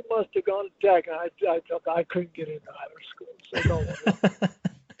or you must have gone to Tech. And I couldn't get into either school, so don't worry.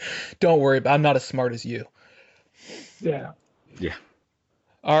 Don't worry. I'm not as smart as you. Yeah. Yeah.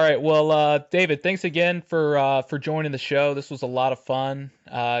 All right. Well, David, thanks again for joining the show. This was a lot of fun.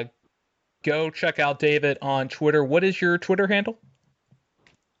 Go check out David on Twitter. What is your Twitter handle?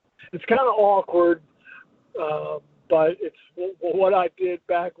 It's kind of awkward, but it's what I did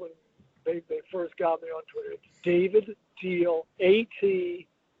back when they first got me on Twitter. It's David Teal,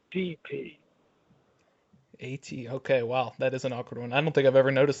 ATDP. AT. Okay, wow. That is an awkward one. I don't think I've ever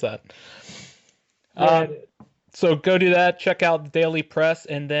noticed that. So go do that. Check out the Daily Press.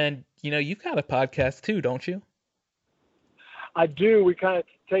 And then, you've got a podcast too, don't you? I do. We kind of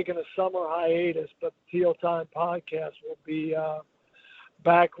taken a summer hiatus, but the Teal Time podcast will be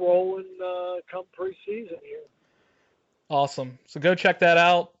back rolling come preseason here. Awesome. So go check that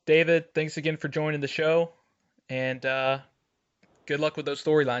out. David, thanks again for joining the show. And good luck with those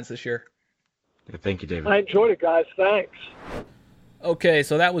storylines this year. Yeah, thank you, David. I enjoyed it, guys. Thanks. Okay,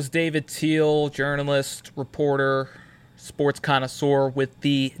 so that was David Teal, journalist, reporter, sports connoisseur with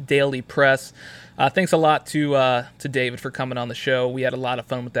the Daily Press. Thanks a lot to David for coming on the show. We had a lot of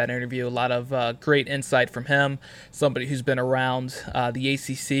fun with that interview, a lot of great insight from him, somebody who's been around the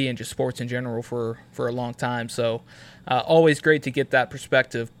ACC and just sports in general for a long time. So always great to get that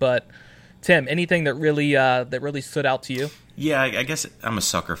perspective. But Tim, anything that really stood out to you? Yeah, I guess I'm a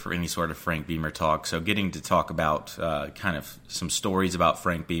sucker for any sort of Frank Beamer talk. So getting to talk about kind of some stories about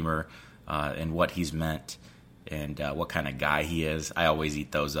Frank Beamer and what he's meant and what kind of guy he is, I always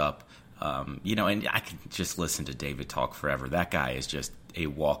eat those up. And I could just listen to David talk forever. That guy is just a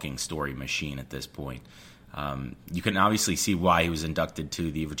walking story machine at this point. You can obviously see why he was inducted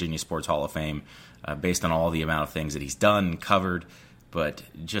to the Virginia Sports Hall of Fame based on all the amount of things that he's done and covered. but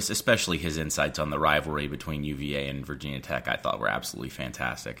just especially his insights on the rivalry between UVA and Virginia Tech, I thought were absolutely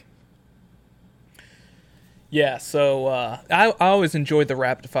fantastic. Yeah, so I always enjoyed the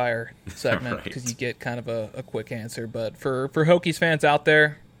rapid fire segment because Right. you get kind of a quick answer. But for Hokies fans out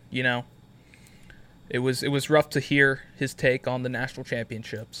there, it was rough to hear his take on the national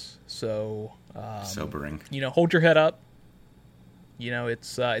championships. So Sobering. Hold your head up.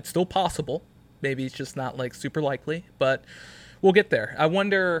 It's still possible. Maybe it's just not like super likely, but we'll get there. I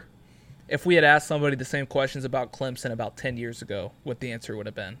wonder if we had asked somebody the same questions about Clemson about 10 years ago, what the answer would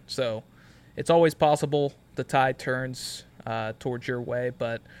have been. So it's always possible the tide turns towards your way.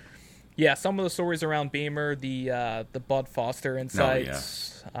 But, yeah, some of the stories around Beamer, the Bud Foster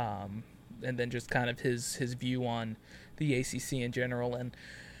insights, and then just kind of his view on the ACC in general. And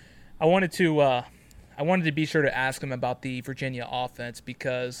I wanted to be sure to ask him about the Virginia offense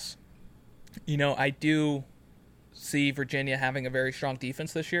because, I do see Virginia having a very strong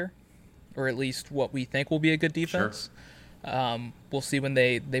defense this year, or at least what we think will be a good defense. Sure. We'll see when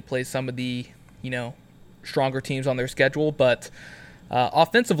they play some of the, stronger teams on their schedule. But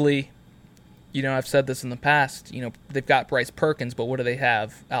offensively, I've said this in the past, they've got Bryce Perkins, but what do they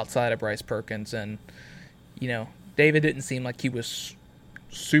have outside of Bryce Perkins? And, David didn't seem like he was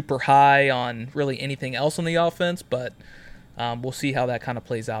super high on really anything else on the offense, but we'll see how that kind of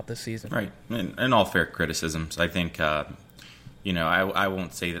plays out this season. Right. And all fair criticisms. I think, I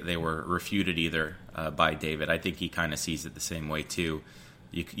won't say that they were refuted either by David. I think he kind of sees it the same way, too.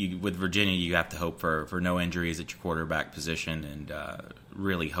 You with Virginia, you have to hope for no injuries at your quarterback position and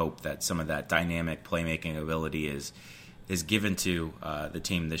really hope that some of that dynamic playmaking ability is given to the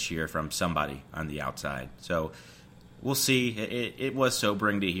team this year from somebody on the outside. So we'll see. It was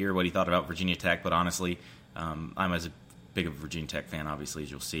sobering to hear what he thought about Virginia Tech, but honestly, I'm as big of a Virginia Tech fan, obviously,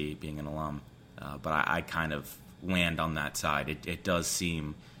 as you'll see, being an alum. But I kind of land on that side. It does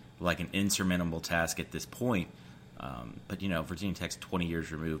seem like an insurmountable task at this point. But, Virginia Tech's 20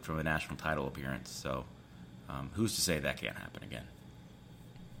 years removed from a national title appearance, so who's to say that can't happen again?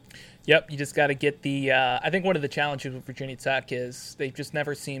 Yep, you just got to get the I think one of the challenges with Virginia Tech is they just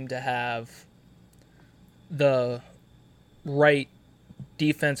never seem to have the right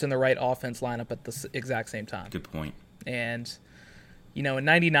defense and the right offense line up at the exact same time. Good point. And, in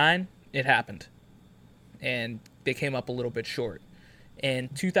 99, it happened. And they came up a little bit short. In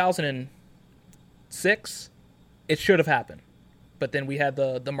 2006, it should have happened. But then we had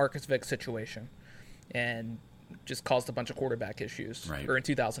the Marcus Vick situation and just caused a bunch of quarterback issues. Right. Or in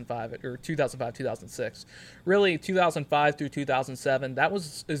 2006. Really, 2005 through 2007, that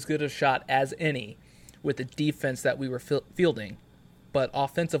was as good a shot as any with the defense that we were fielding. But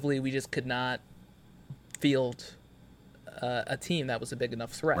offensively, we just could not field a team that was a big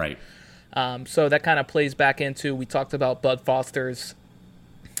enough threat. Right. So that kind of plays back into, we talked about Bud Foster's,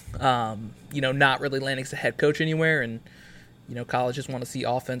 not really landing as a head coach anywhere, and, colleges want to see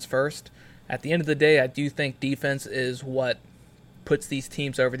offense first. At the end of the day, I do think defense is what puts these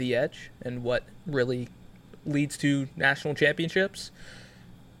teams over the edge and what really leads to national championships.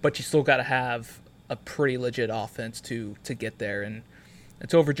 But you still got to have a pretty legit offense to get there. And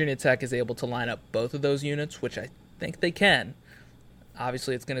until Virginia Tech is able to line up both of those units, which I think they can,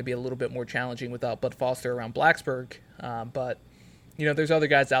 obviously it's going to be a little bit more challenging without Bud Foster around Blacksburg. But there's other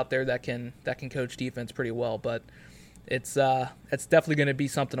guys out there that can coach defense pretty well. But it's definitely going to be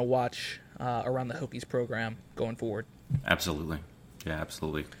something to watch around the Hokies program going forward. Absolutely. Yeah,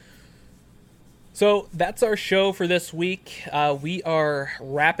 absolutely. So that's our show for this week. We are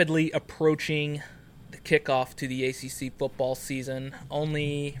rapidly approaching the kickoff to the ACC football season,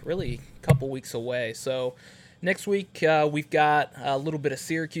 only really a couple weeks away. So next week, we've got a little bit of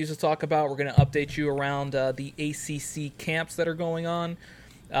Syracuse to talk about. We're going to update you around the ACC camps that are going on.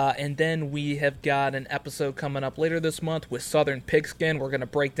 And then we have got an episode coming up later this month with Southern Pigskin. We're going to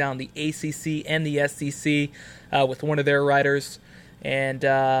break down the ACC and the SEC with one of their writers. And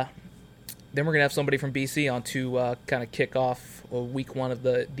then we're going to have somebody from BC on to kind of kick off week one of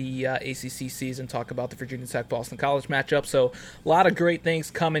the ACC season, talk about the Virginia Tech-Boston College matchup. So a lot of great things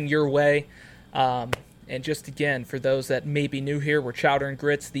coming your way. And just again, for those that may be new here, we're Chowder and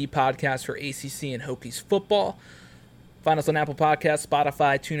Grits, the podcast for ACC and Hokies football. Find us on Apple Podcasts,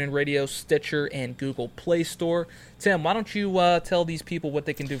 Spotify, TuneIn Radio, Stitcher, and Google Play Store. Tim, why don't you tell these people what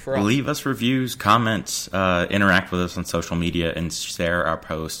they can do for us? Leave us reviews, comments, interact with us on social media, and share our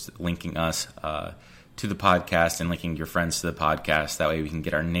posts linking us to the podcast and linking your friends to the podcast. That way we can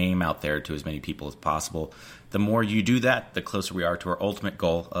get our name out there to as many people as possible. The more you do that, the closer we are to our ultimate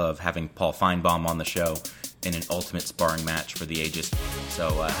goal of having Paul Feinbaum on the show in an ultimate sparring match for the ages. So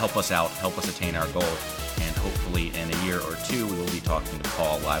help us out, help us attain our goal, and hopefully in a year or two we will be talking to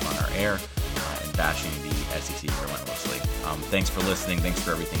Paul live on our air and bashing the SEC relentlessly. Thanks for listening. Thanks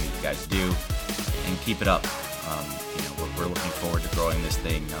for everything that you guys do, and keep it up. We're looking forward to growing this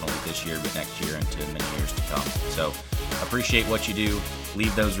thing not only this year but next year and to many years to come. So appreciate what you do.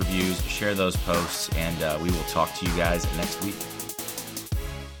 Leave those reviews, share those posts, and we will talk to you guys next week.